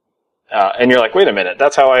 And you're like, wait a minute,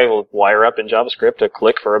 that's how I will wire up in JavaScript a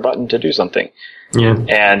click for a button to do something. Yeah.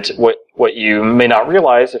 And what you may not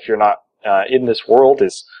realize if you're not in this world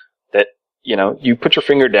is that, you put your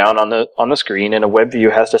finger down on the screen and a web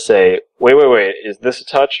view has to say, wait, is this a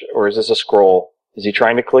touch or is this a scroll? Is he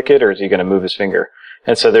trying to click it or is he going to move his finger?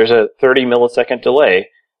 And so there's a 30 millisecond delay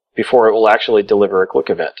before it will actually deliver a click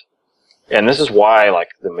event. And this is why, like,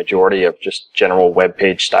 the majority of just general web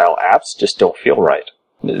page style apps just don't feel right.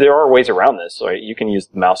 There are ways around this. Right? You can use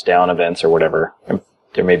mouse down events or whatever.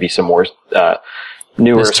 There may be some more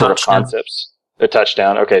newer There's sort of touchdown. concepts. A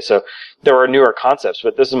touchdown. Okay, so there are newer concepts,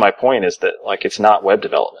 but this is my point: is that like it's not web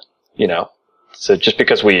development, you know. So just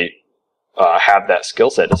because we have that skill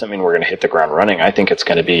set doesn't mean we're going to hit the ground running. I think it's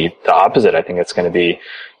going to be the opposite. I think it's going to be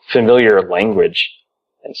familiar language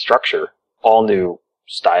and structure, all new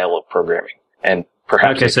style of programming, and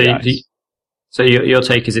perhaps Okay, so APIs. so your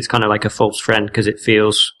take is it's kind of like a false friend because it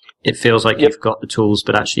feels like Yep. you've got the tools,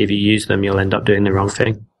 but actually if you use them, you'll end up doing the wrong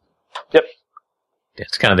thing. Yep.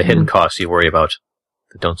 It's kind of the hidden costs you worry about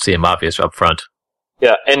that don't seem obvious up front.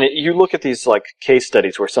 Yeah, and you look at these like case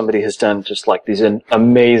studies where somebody has done just like these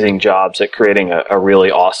amazing jobs at creating a really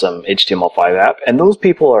awesome HTML5 app, and those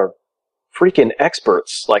people are freaking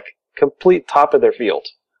experts, like complete top of their field.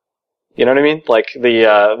 You know what I mean? Like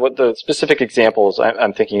what the specific examples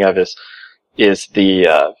I'm thinking of is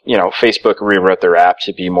the Facebook rewrote their app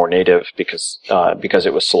to be more native because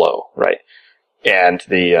it was slow, right? And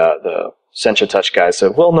the Sencha Touch guys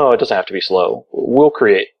said, well, no, it doesn't have to be slow. We'll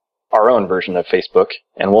create our own version of Facebook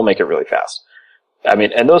and we'll make it really fast. I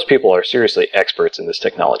mean, and those people are seriously experts in this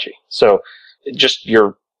technology. So just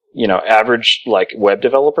your, average like web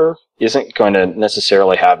developer isn't going to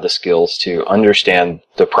necessarily have the skills to understand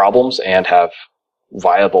the problems and have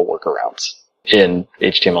viable workarounds in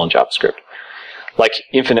HTML and JavaScript. Like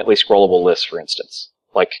infinitely scrollable lists, for instance.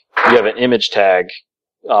 Like you have an image tag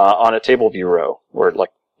on a table view row, or like,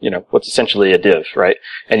 what's essentially a div, right?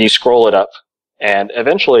 And you scroll it up, and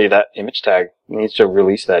eventually that image tag needs to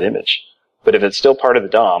release that image. But if it's still part of the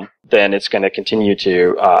DOM, then it's going to continue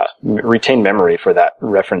to retain memory for that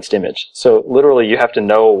referenced image. So literally you have to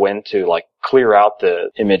know when to like clear out the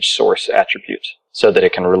image source attribute so that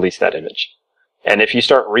it can release that image. And if you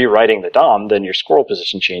start rewriting the DOM, then your scroll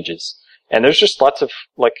position changes. And there's just lots of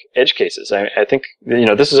like edge cases. I think,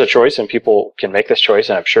 this is a choice and people can make this choice,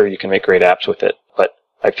 and I'm sure you can make great apps with it. But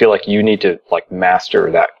I feel like you need to like master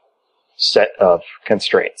that set of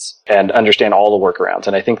constraints and understand all the workarounds.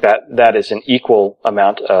 And I think that is an equal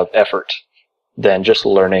amount of effort than just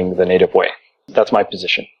learning the native way. That's my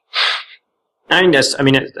position. I think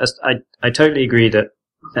I totally agree that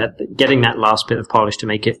getting that last bit of polish to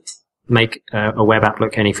make a web app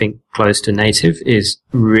look anything close to native is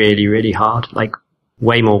really, really hard. Like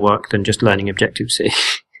way more work than just learning Objective-C.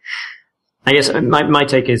 I guess my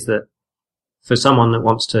take is that for someone that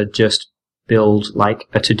wants to just build like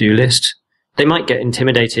a to-do list, they might get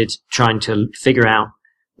intimidated trying to figure out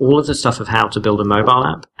all of the stuff of how to build a mobile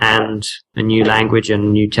app and a new language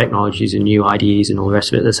and new technologies and new IDEs and all the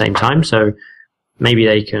rest of it at the same time. So maybe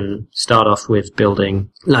they can start off with learning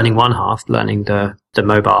one half, learning the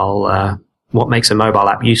mobile, what makes a mobile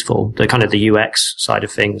app useful, the kind of the UX side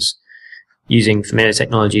of things, using familiar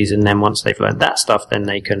technologies. And then once they've learned that stuff, then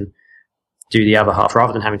they can do the other half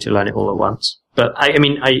rather than having to learn it all at once. But I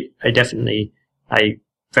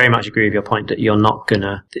very much agree with your point that you're not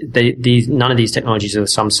gonna, none of these technologies are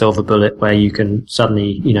some silver bullet where you can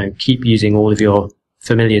suddenly, keep using all of your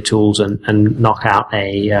familiar tools and knock out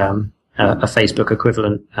a Facebook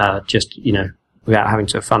equivalent, without having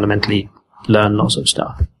to fundamentally learn lots of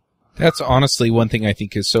stuff. That's honestly one thing I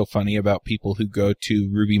think is so funny about people who go to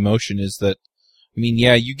Ruby Motion is that,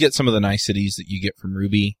 you get some of the niceties that you get from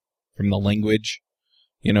Ruby, from the language.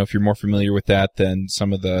 If you're more familiar with that than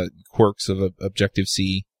some of the quirks of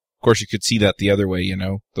Objective-C. Of course, you could see that the other way,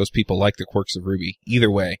 Those people like the quirks of Ruby.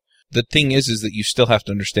 Either way. The thing is that you still have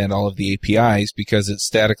to understand all of the APIs because it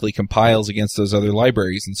statically compiles against those other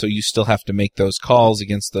libraries, and so you still have to make those calls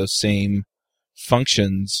against those same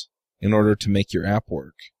functions in order to make your app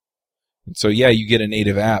work. And so, you get a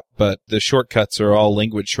native app, but the shortcuts are all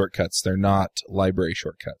language shortcuts. They're not library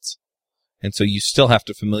shortcuts. And so you still have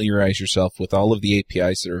to familiarize yourself with all of the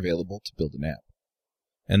APIs that are available to build an app.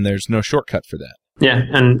 And there's no shortcut for that. Yeah,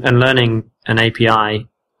 and learning an API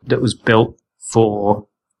that was built for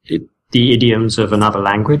the idioms of another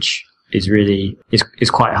language is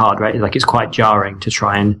quite hard, right? Like it's quite jarring to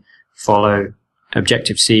try and follow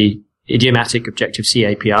Objective-C, idiomatic Objective-C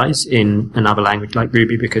APIs in another language like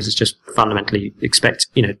Ruby because it's just fundamentally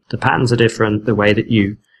the patterns are different, the way that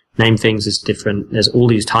you name things is different. There's all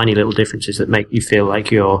these tiny little differences that make you feel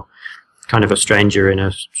like you're kind of a stranger in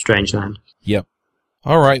a strange land. Yep.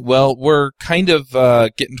 All right. Well, we're kind of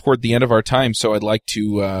getting toward the end of our time, so I'd like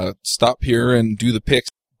to stop here and do the picks.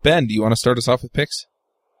 Ben, do you want to start us off with picks?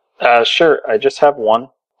 Sure. I just have one.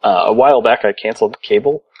 A while back, I canceled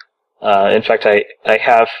cable. In fact, I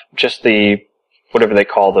have just the whatever they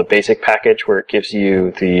call the basic package, where it gives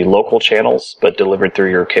you the local channels but delivered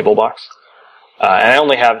through your cable box. And I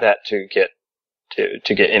only have that to get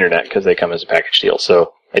internet because they come as a package deal.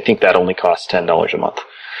 So I think that only costs $10 a month.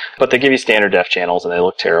 But they give you standard def channels, and they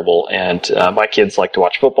look terrible. And my kids like to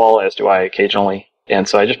watch football, as do I occasionally. And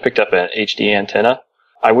so I just picked up an HD antenna.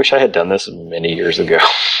 I wish I had done this many years ago.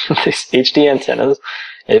 These HD antennas,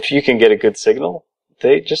 if you can get a good signal,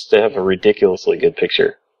 they have a ridiculously good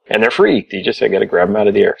picture. And they're free. You just got to grab them out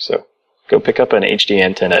of the air. So go pick up an HD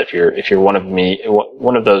antenna if you're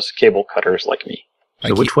one of those cable cutters like me.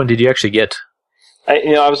 So which one did you actually get?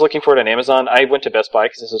 I was looking for it on Amazon. I went to Best Buy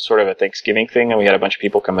because this is sort of a Thanksgiving thing, and we had a bunch of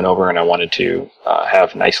people coming over, and I wanted to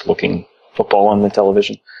have nice looking football on the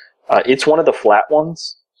television. It's one of the flat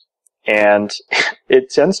ones, and it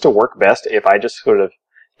tends to work best if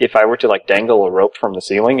I were to like dangle a rope from the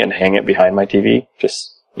ceiling and hang it behind my TV,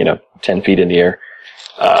 just 10 feet in the air.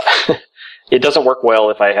 It doesn't work well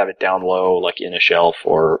if I have it down low, like in a shelf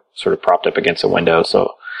or sort of propped up against a window.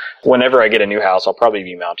 So whenever I get a new house, I'll probably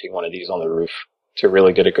be mounting one of these on the roof to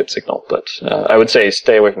really get a good signal. But I would say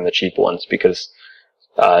stay away from the cheap ones because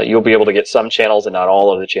you'll be able to get some channels and not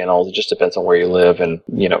all of the channels. It just depends on where you live and,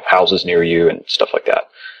 houses near you and stuff like that.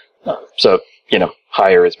 So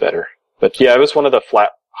higher is better. But yeah, it was one of the flat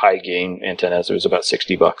high gain antennas. It was about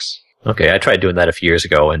 $60. Okay, I tried doing that a few years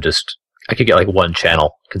ago and I could get like one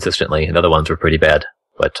channel consistently, and the other ones were pretty bad.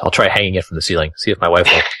 But I'll try hanging it from the ceiling, see if my wife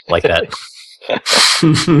will like that.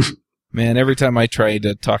 Man, every time I try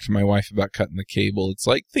to talk to my wife about cutting the cable, it's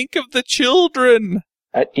like, think of the children.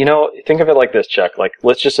 Think of it like this, Chuck. Like,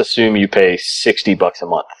 let's just assume you pay $60 a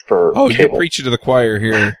month for cable. You're preaching to the choir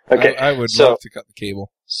here. Okay. I would love to cut the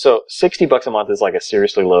cable. So $60 a month is like a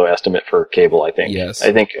seriously low estimate for cable, I think. Yes.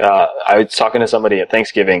 I think I was talking to somebody at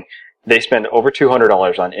Thanksgiving. They spend over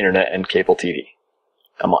 $200 on internet and cable TV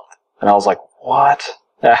a month. And I was like, what?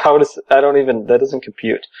 That doesn't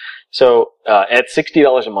compute. So, at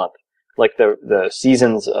 $60 a month, like the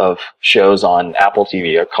seasons of shows on Apple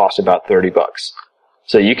TV cost about $30.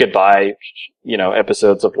 So you could buy,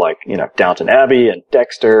 episodes of like, Downton Abbey and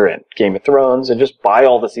Dexter and Game of Thrones and just buy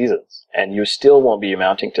all the seasons. And you still won't be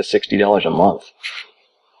amounting to $60 a month.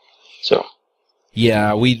 So.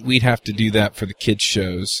 Yeah, we'd have to do that for the kids'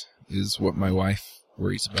 shows, is what my wife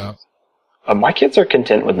worries about. My kids are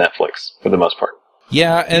content with Netflix for the most part.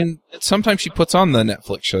 Yeah, and sometimes she puts on the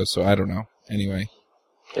Netflix show, so I don't know. Anyway.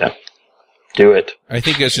 Yeah. Do it. I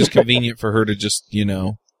think it's just convenient for her to just,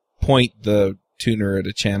 point the tuner at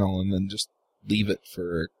a channel and then just leave it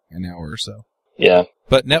for an hour or so. Yeah.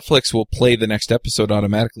 But Netflix will play the next episode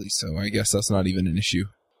automatically, so I guess that's not even an issue.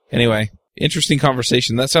 Anyway, interesting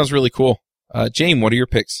conversation. That sounds really cool. James, what are your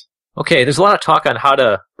picks? Okay, there's a lot of talk on how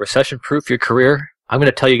to recession-proof your career. I'm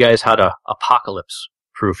going to tell you guys how to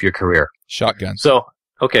apocalypse-proof your career. Shotgun. So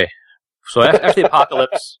after the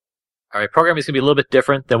apocalypse, all right, programming is going to be a little bit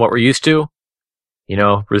different than what we're used to.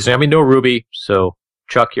 There's going to be no Ruby, so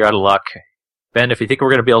Chuck, you're out of luck. Ben, if you think we're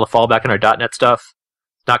going to be able to fall back on our .NET stuff,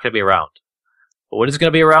 it's not going to be around. But what is going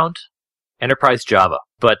to be around? Enterprise Java.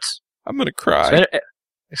 But I'm going to cry.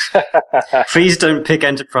 Please don't pick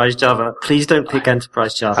Enterprise Java. Please don't pick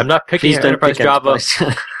Enterprise Java. I'm not picking Enterprise Java.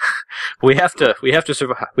 We have to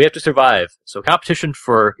survive. So competition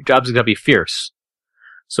for jobs is going to be fierce.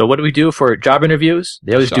 So what do we do for job interviews?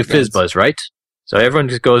 They always do FizzBuzz, right? So everyone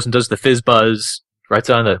just goes and does the FizzBuzz, writes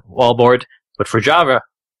it on the wallboard. But for Java,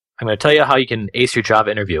 I'm going to tell you how you can ace your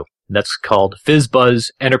Java interview. And that's called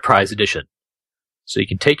FizzBuzz Enterprise Edition. So you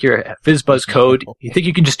can take your FizzBuzz code. You think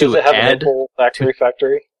you can just do Does it have add an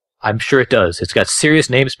factory? I'm sure it does. It's got serious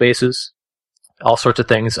namespaces, all sorts of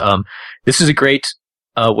things. This is a great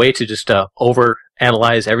way to just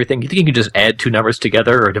over-analyze everything. You think you can just add two numbers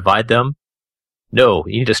together or divide them? No,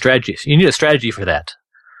 you need a strategy. You need a strategy for that.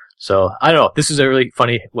 So, I don't know. This is a really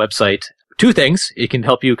funny website. Two things. It can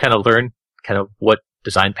help you kind of learn kind of what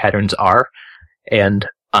design patterns are. And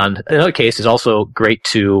on another case, it's also great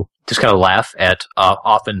to just kind of laugh at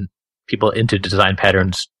often people into design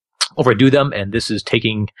patterns overdo them, and this is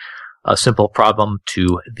taking a simple problem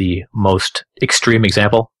to the most extreme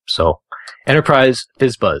example. So, Enterprise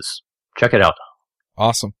FizzBuzz. Check it out.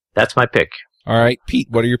 Awesome. That's my pick. All right, Pete,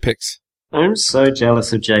 what are your picks? I'm so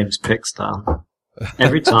jealous of James' pick style.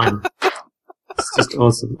 Every time. It's just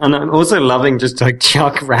awesome. And I'm also loving just like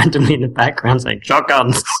Chuck randomly in the background saying,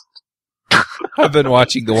 shotguns. I've been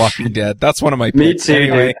watching The Walking Dead. That's one of my picks. Me too.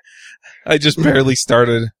 Anyway, I just barely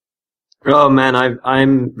started. Oh man,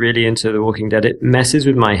 I'm really into The Walking Dead. It messes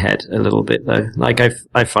with my head a little bit though. Like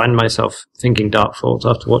I find myself thinking dark thoughts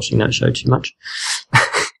after watching that show too much.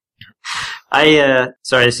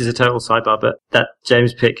 Sorry, this is a total sidebar, but that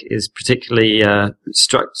James pick is particularly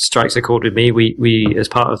strikes a chord with me. We as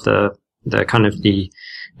part of the kind of the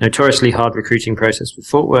notoriously hard recruiting process with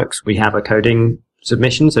ThoughtWorks, we have a coding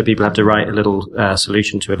submission. So people have to write a little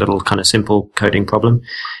solution to a little kind of simple coding problem.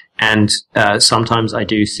 And sometimes I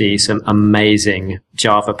do see some amazing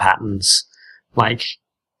Java patterns. Like,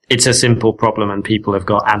 it's a simple problem and people have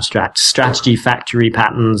got abstract strategy factory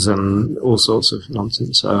patterns and all sorts of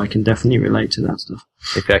nonsense. So I can definitely relate to that stuff.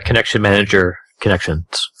 Like that connection manager connections.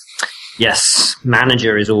 Yes,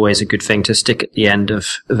 manager is always a good thing to stick at the end of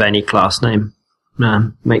any class name.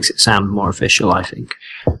 Makes it sound more official, I think.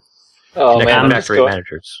 Oh man, factory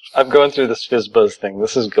managers. I'm going through this FizzBuzz thing.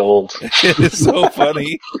 This is gold. It is so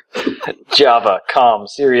funny. Java, com,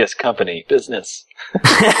 serious company, business.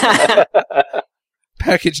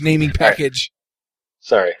 Package naming package.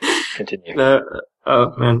 Sorry, continue.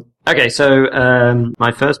 Oh man. Okay, so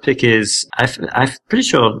my first pick is I'm pretty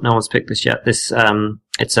sure no one's picked this yet. This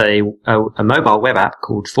it's a mobile web app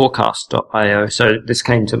called Forecast.io. So this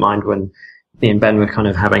came to mind when me and Ben were kind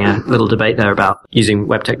of having a little debate there about using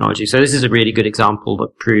web technology. So this is a really good example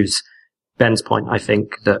that proves Ben's point, I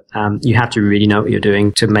think, that you have to really know what you're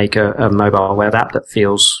doing to make a mobile web app that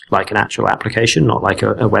feels like an actual application, not like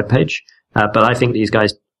a web page. But I think these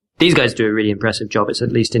guys do a really impressive job. It's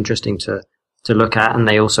at least interesting to look at, and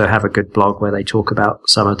they also have a good blog where they talk about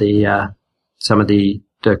some of the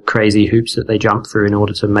crazy hoops that they jump through in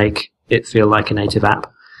order to make it feel like a native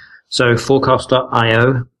app. So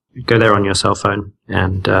Forecast.io. Go there on your cell phone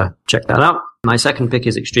and check that out. My second pick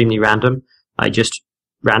is extremely random. I just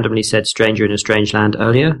randomly said Stranger in a Strange Land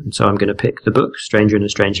earlier, and so I'm going to pick the book Stranger in a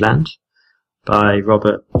Strange Land by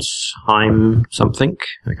Robert Heim something.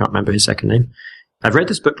 I can't remember his second name. I've read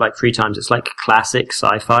this book like 3 times. It's like classic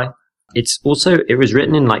sci-fi. It was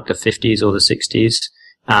written in like the 50s or the 60s.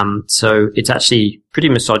 So it's actually pretty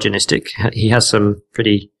misogynistic. He has some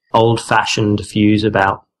pretty old-fashioned views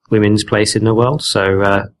about women's place in the world.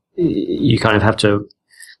 So you kind of have to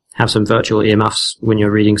have some virtual earmuffs when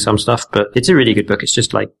you're reading some stuff, but it's a really good book. It's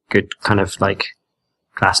just like good kind of like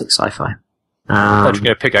classic sci-fi. I thought you were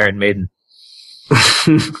going to pick Iron Maiden.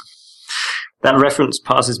 That reference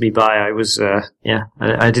passes me by. I was,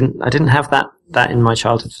 I didn't have that in my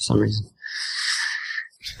childhood for some reason.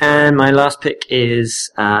 And my last pick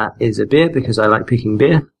is a beer because I like picking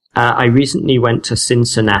beer. I recently went to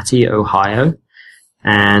Cincinnati, Ohio.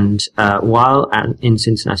 And while in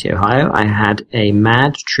Cincinnati, Ohio, I had a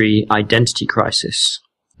Mad Tree identity crisis.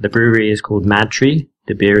 The brewery is called Mad Tree.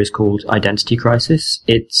 The beer is called Identity Crisis.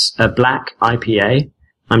 It's a black IPA.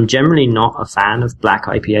 I'm generally not a fan of black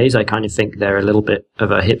IPAs. I kind of think they're a little bit of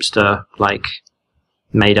a hipster, like,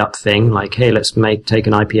 made-up thing. Like, hey, let's take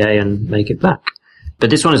an IPA and make it black. But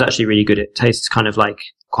this one is actually really good. It tastes kind of like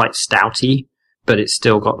quite stouty, but it's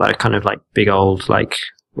still got that kind of like big old, like,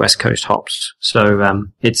 West Coast hops. So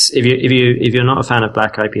it's if you're not a fan of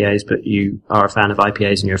black IPAs but you are a fan of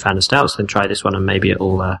IPAs and you're a fan of stouts, then try this one and maybe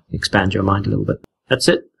it'll expand your mind a little bit. That's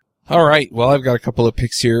it. All right. Well, I've got a couple of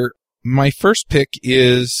picks here. My first pick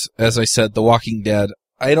is, as I said, The Walking Dead.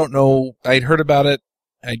 I don't know. I'd heard about it.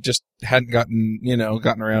 I just hadn't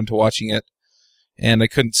gotten around to watching it, and I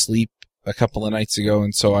couldn't sleep a couple of nights ago,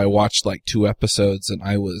 and so I watched like 2 episodes, and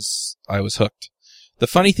I was hooked. The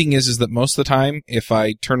funny thing is that most of the time, if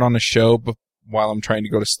I turn on a show while I'm trying to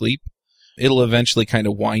go to sleep, it'll eventually kind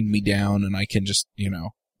of wind me down and I can just,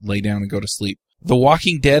 lay down and go to sleep. The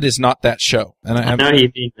Walking Dead is not that show. And I know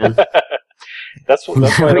you mean, man. That's why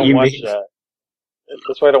I don't watch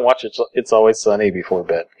that's why I don't watch It's Always Sunny before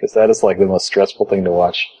bed, because that is like the most stressful thing to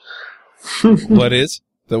watch. What is?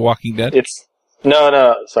 The Walking Dead?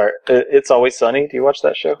 Sorry. It's Always Sunny. Do you watch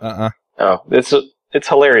that show? Oh, it's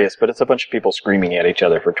hilarious, but it's a bunch of people screaming at each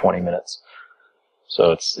other for 20 minutes.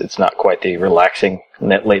 So it's not quite the relaxing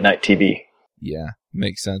late night TV. Yeah,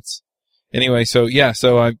 makes sense. Anyway, so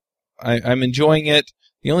I'm enjoying it.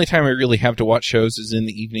 The only time I really have to watch shows is in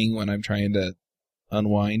the evening when I'm trying to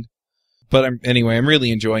unwind. But I'm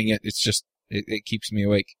really enjoying it. It's just it keeps me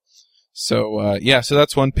awake. So so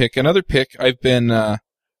that's one pick. Another pick, I've been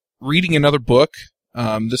reading another book.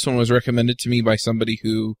 This one was recommended to me by somebody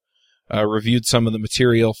who reviewed some of the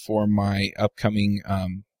material for my upcoming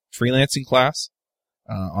freelancing class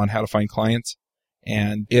on how to find clients,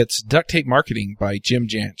 and it's Duct Tape Marketing by Jim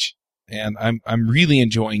Janch, and I'm really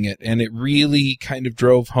enjoying it, and it really kind of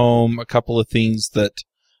drove home a couple of things that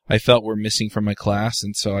I felt were missing from my class,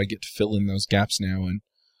 and so I get to fill in those gaps now, and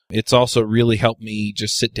it's also really helped me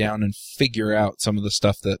just sit down and figure out some of the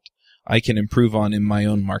stuff that I can improve on in my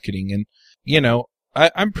own marketing, and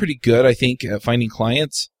I'm pretty good, I think, at finding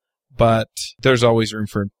clients, but there's always room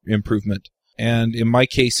for improvement. And in my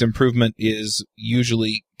case, improvement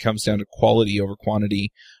usually comes down to quality over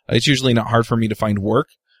quantity. It's usually not hard for me to find work,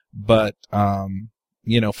 but,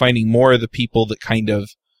 finding more of the people that kind of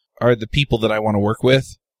are the people that I want to work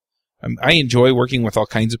with. I enjoy working with all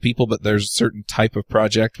kinds of people, but there's a certain type of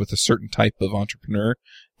project with a certain type of entrepreneur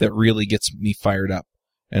that really gets me fired up.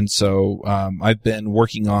 And so I've been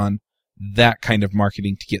working on that kind of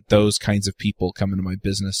marketing to get those kinds of people come into my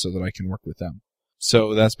business so that I can work with them.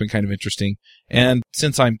 So that's been kind of interesting. And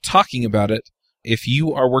since I'm talking about it, if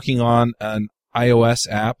you are working on an iOS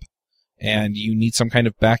app and you need some kind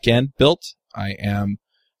of back end built, I am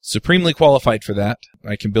supremely qualified for that.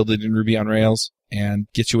 I can build it in Ruby on Rails and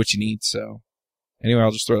get you what you need. So anyway,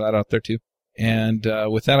 I'll just throw that out there too. And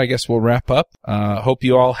with that, I guess we'll wrap up. Hope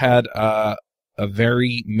you all had a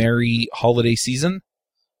very merry holiday season,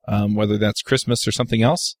 whether that's Christmas or something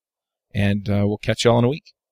else. And we'll catch you all in a week.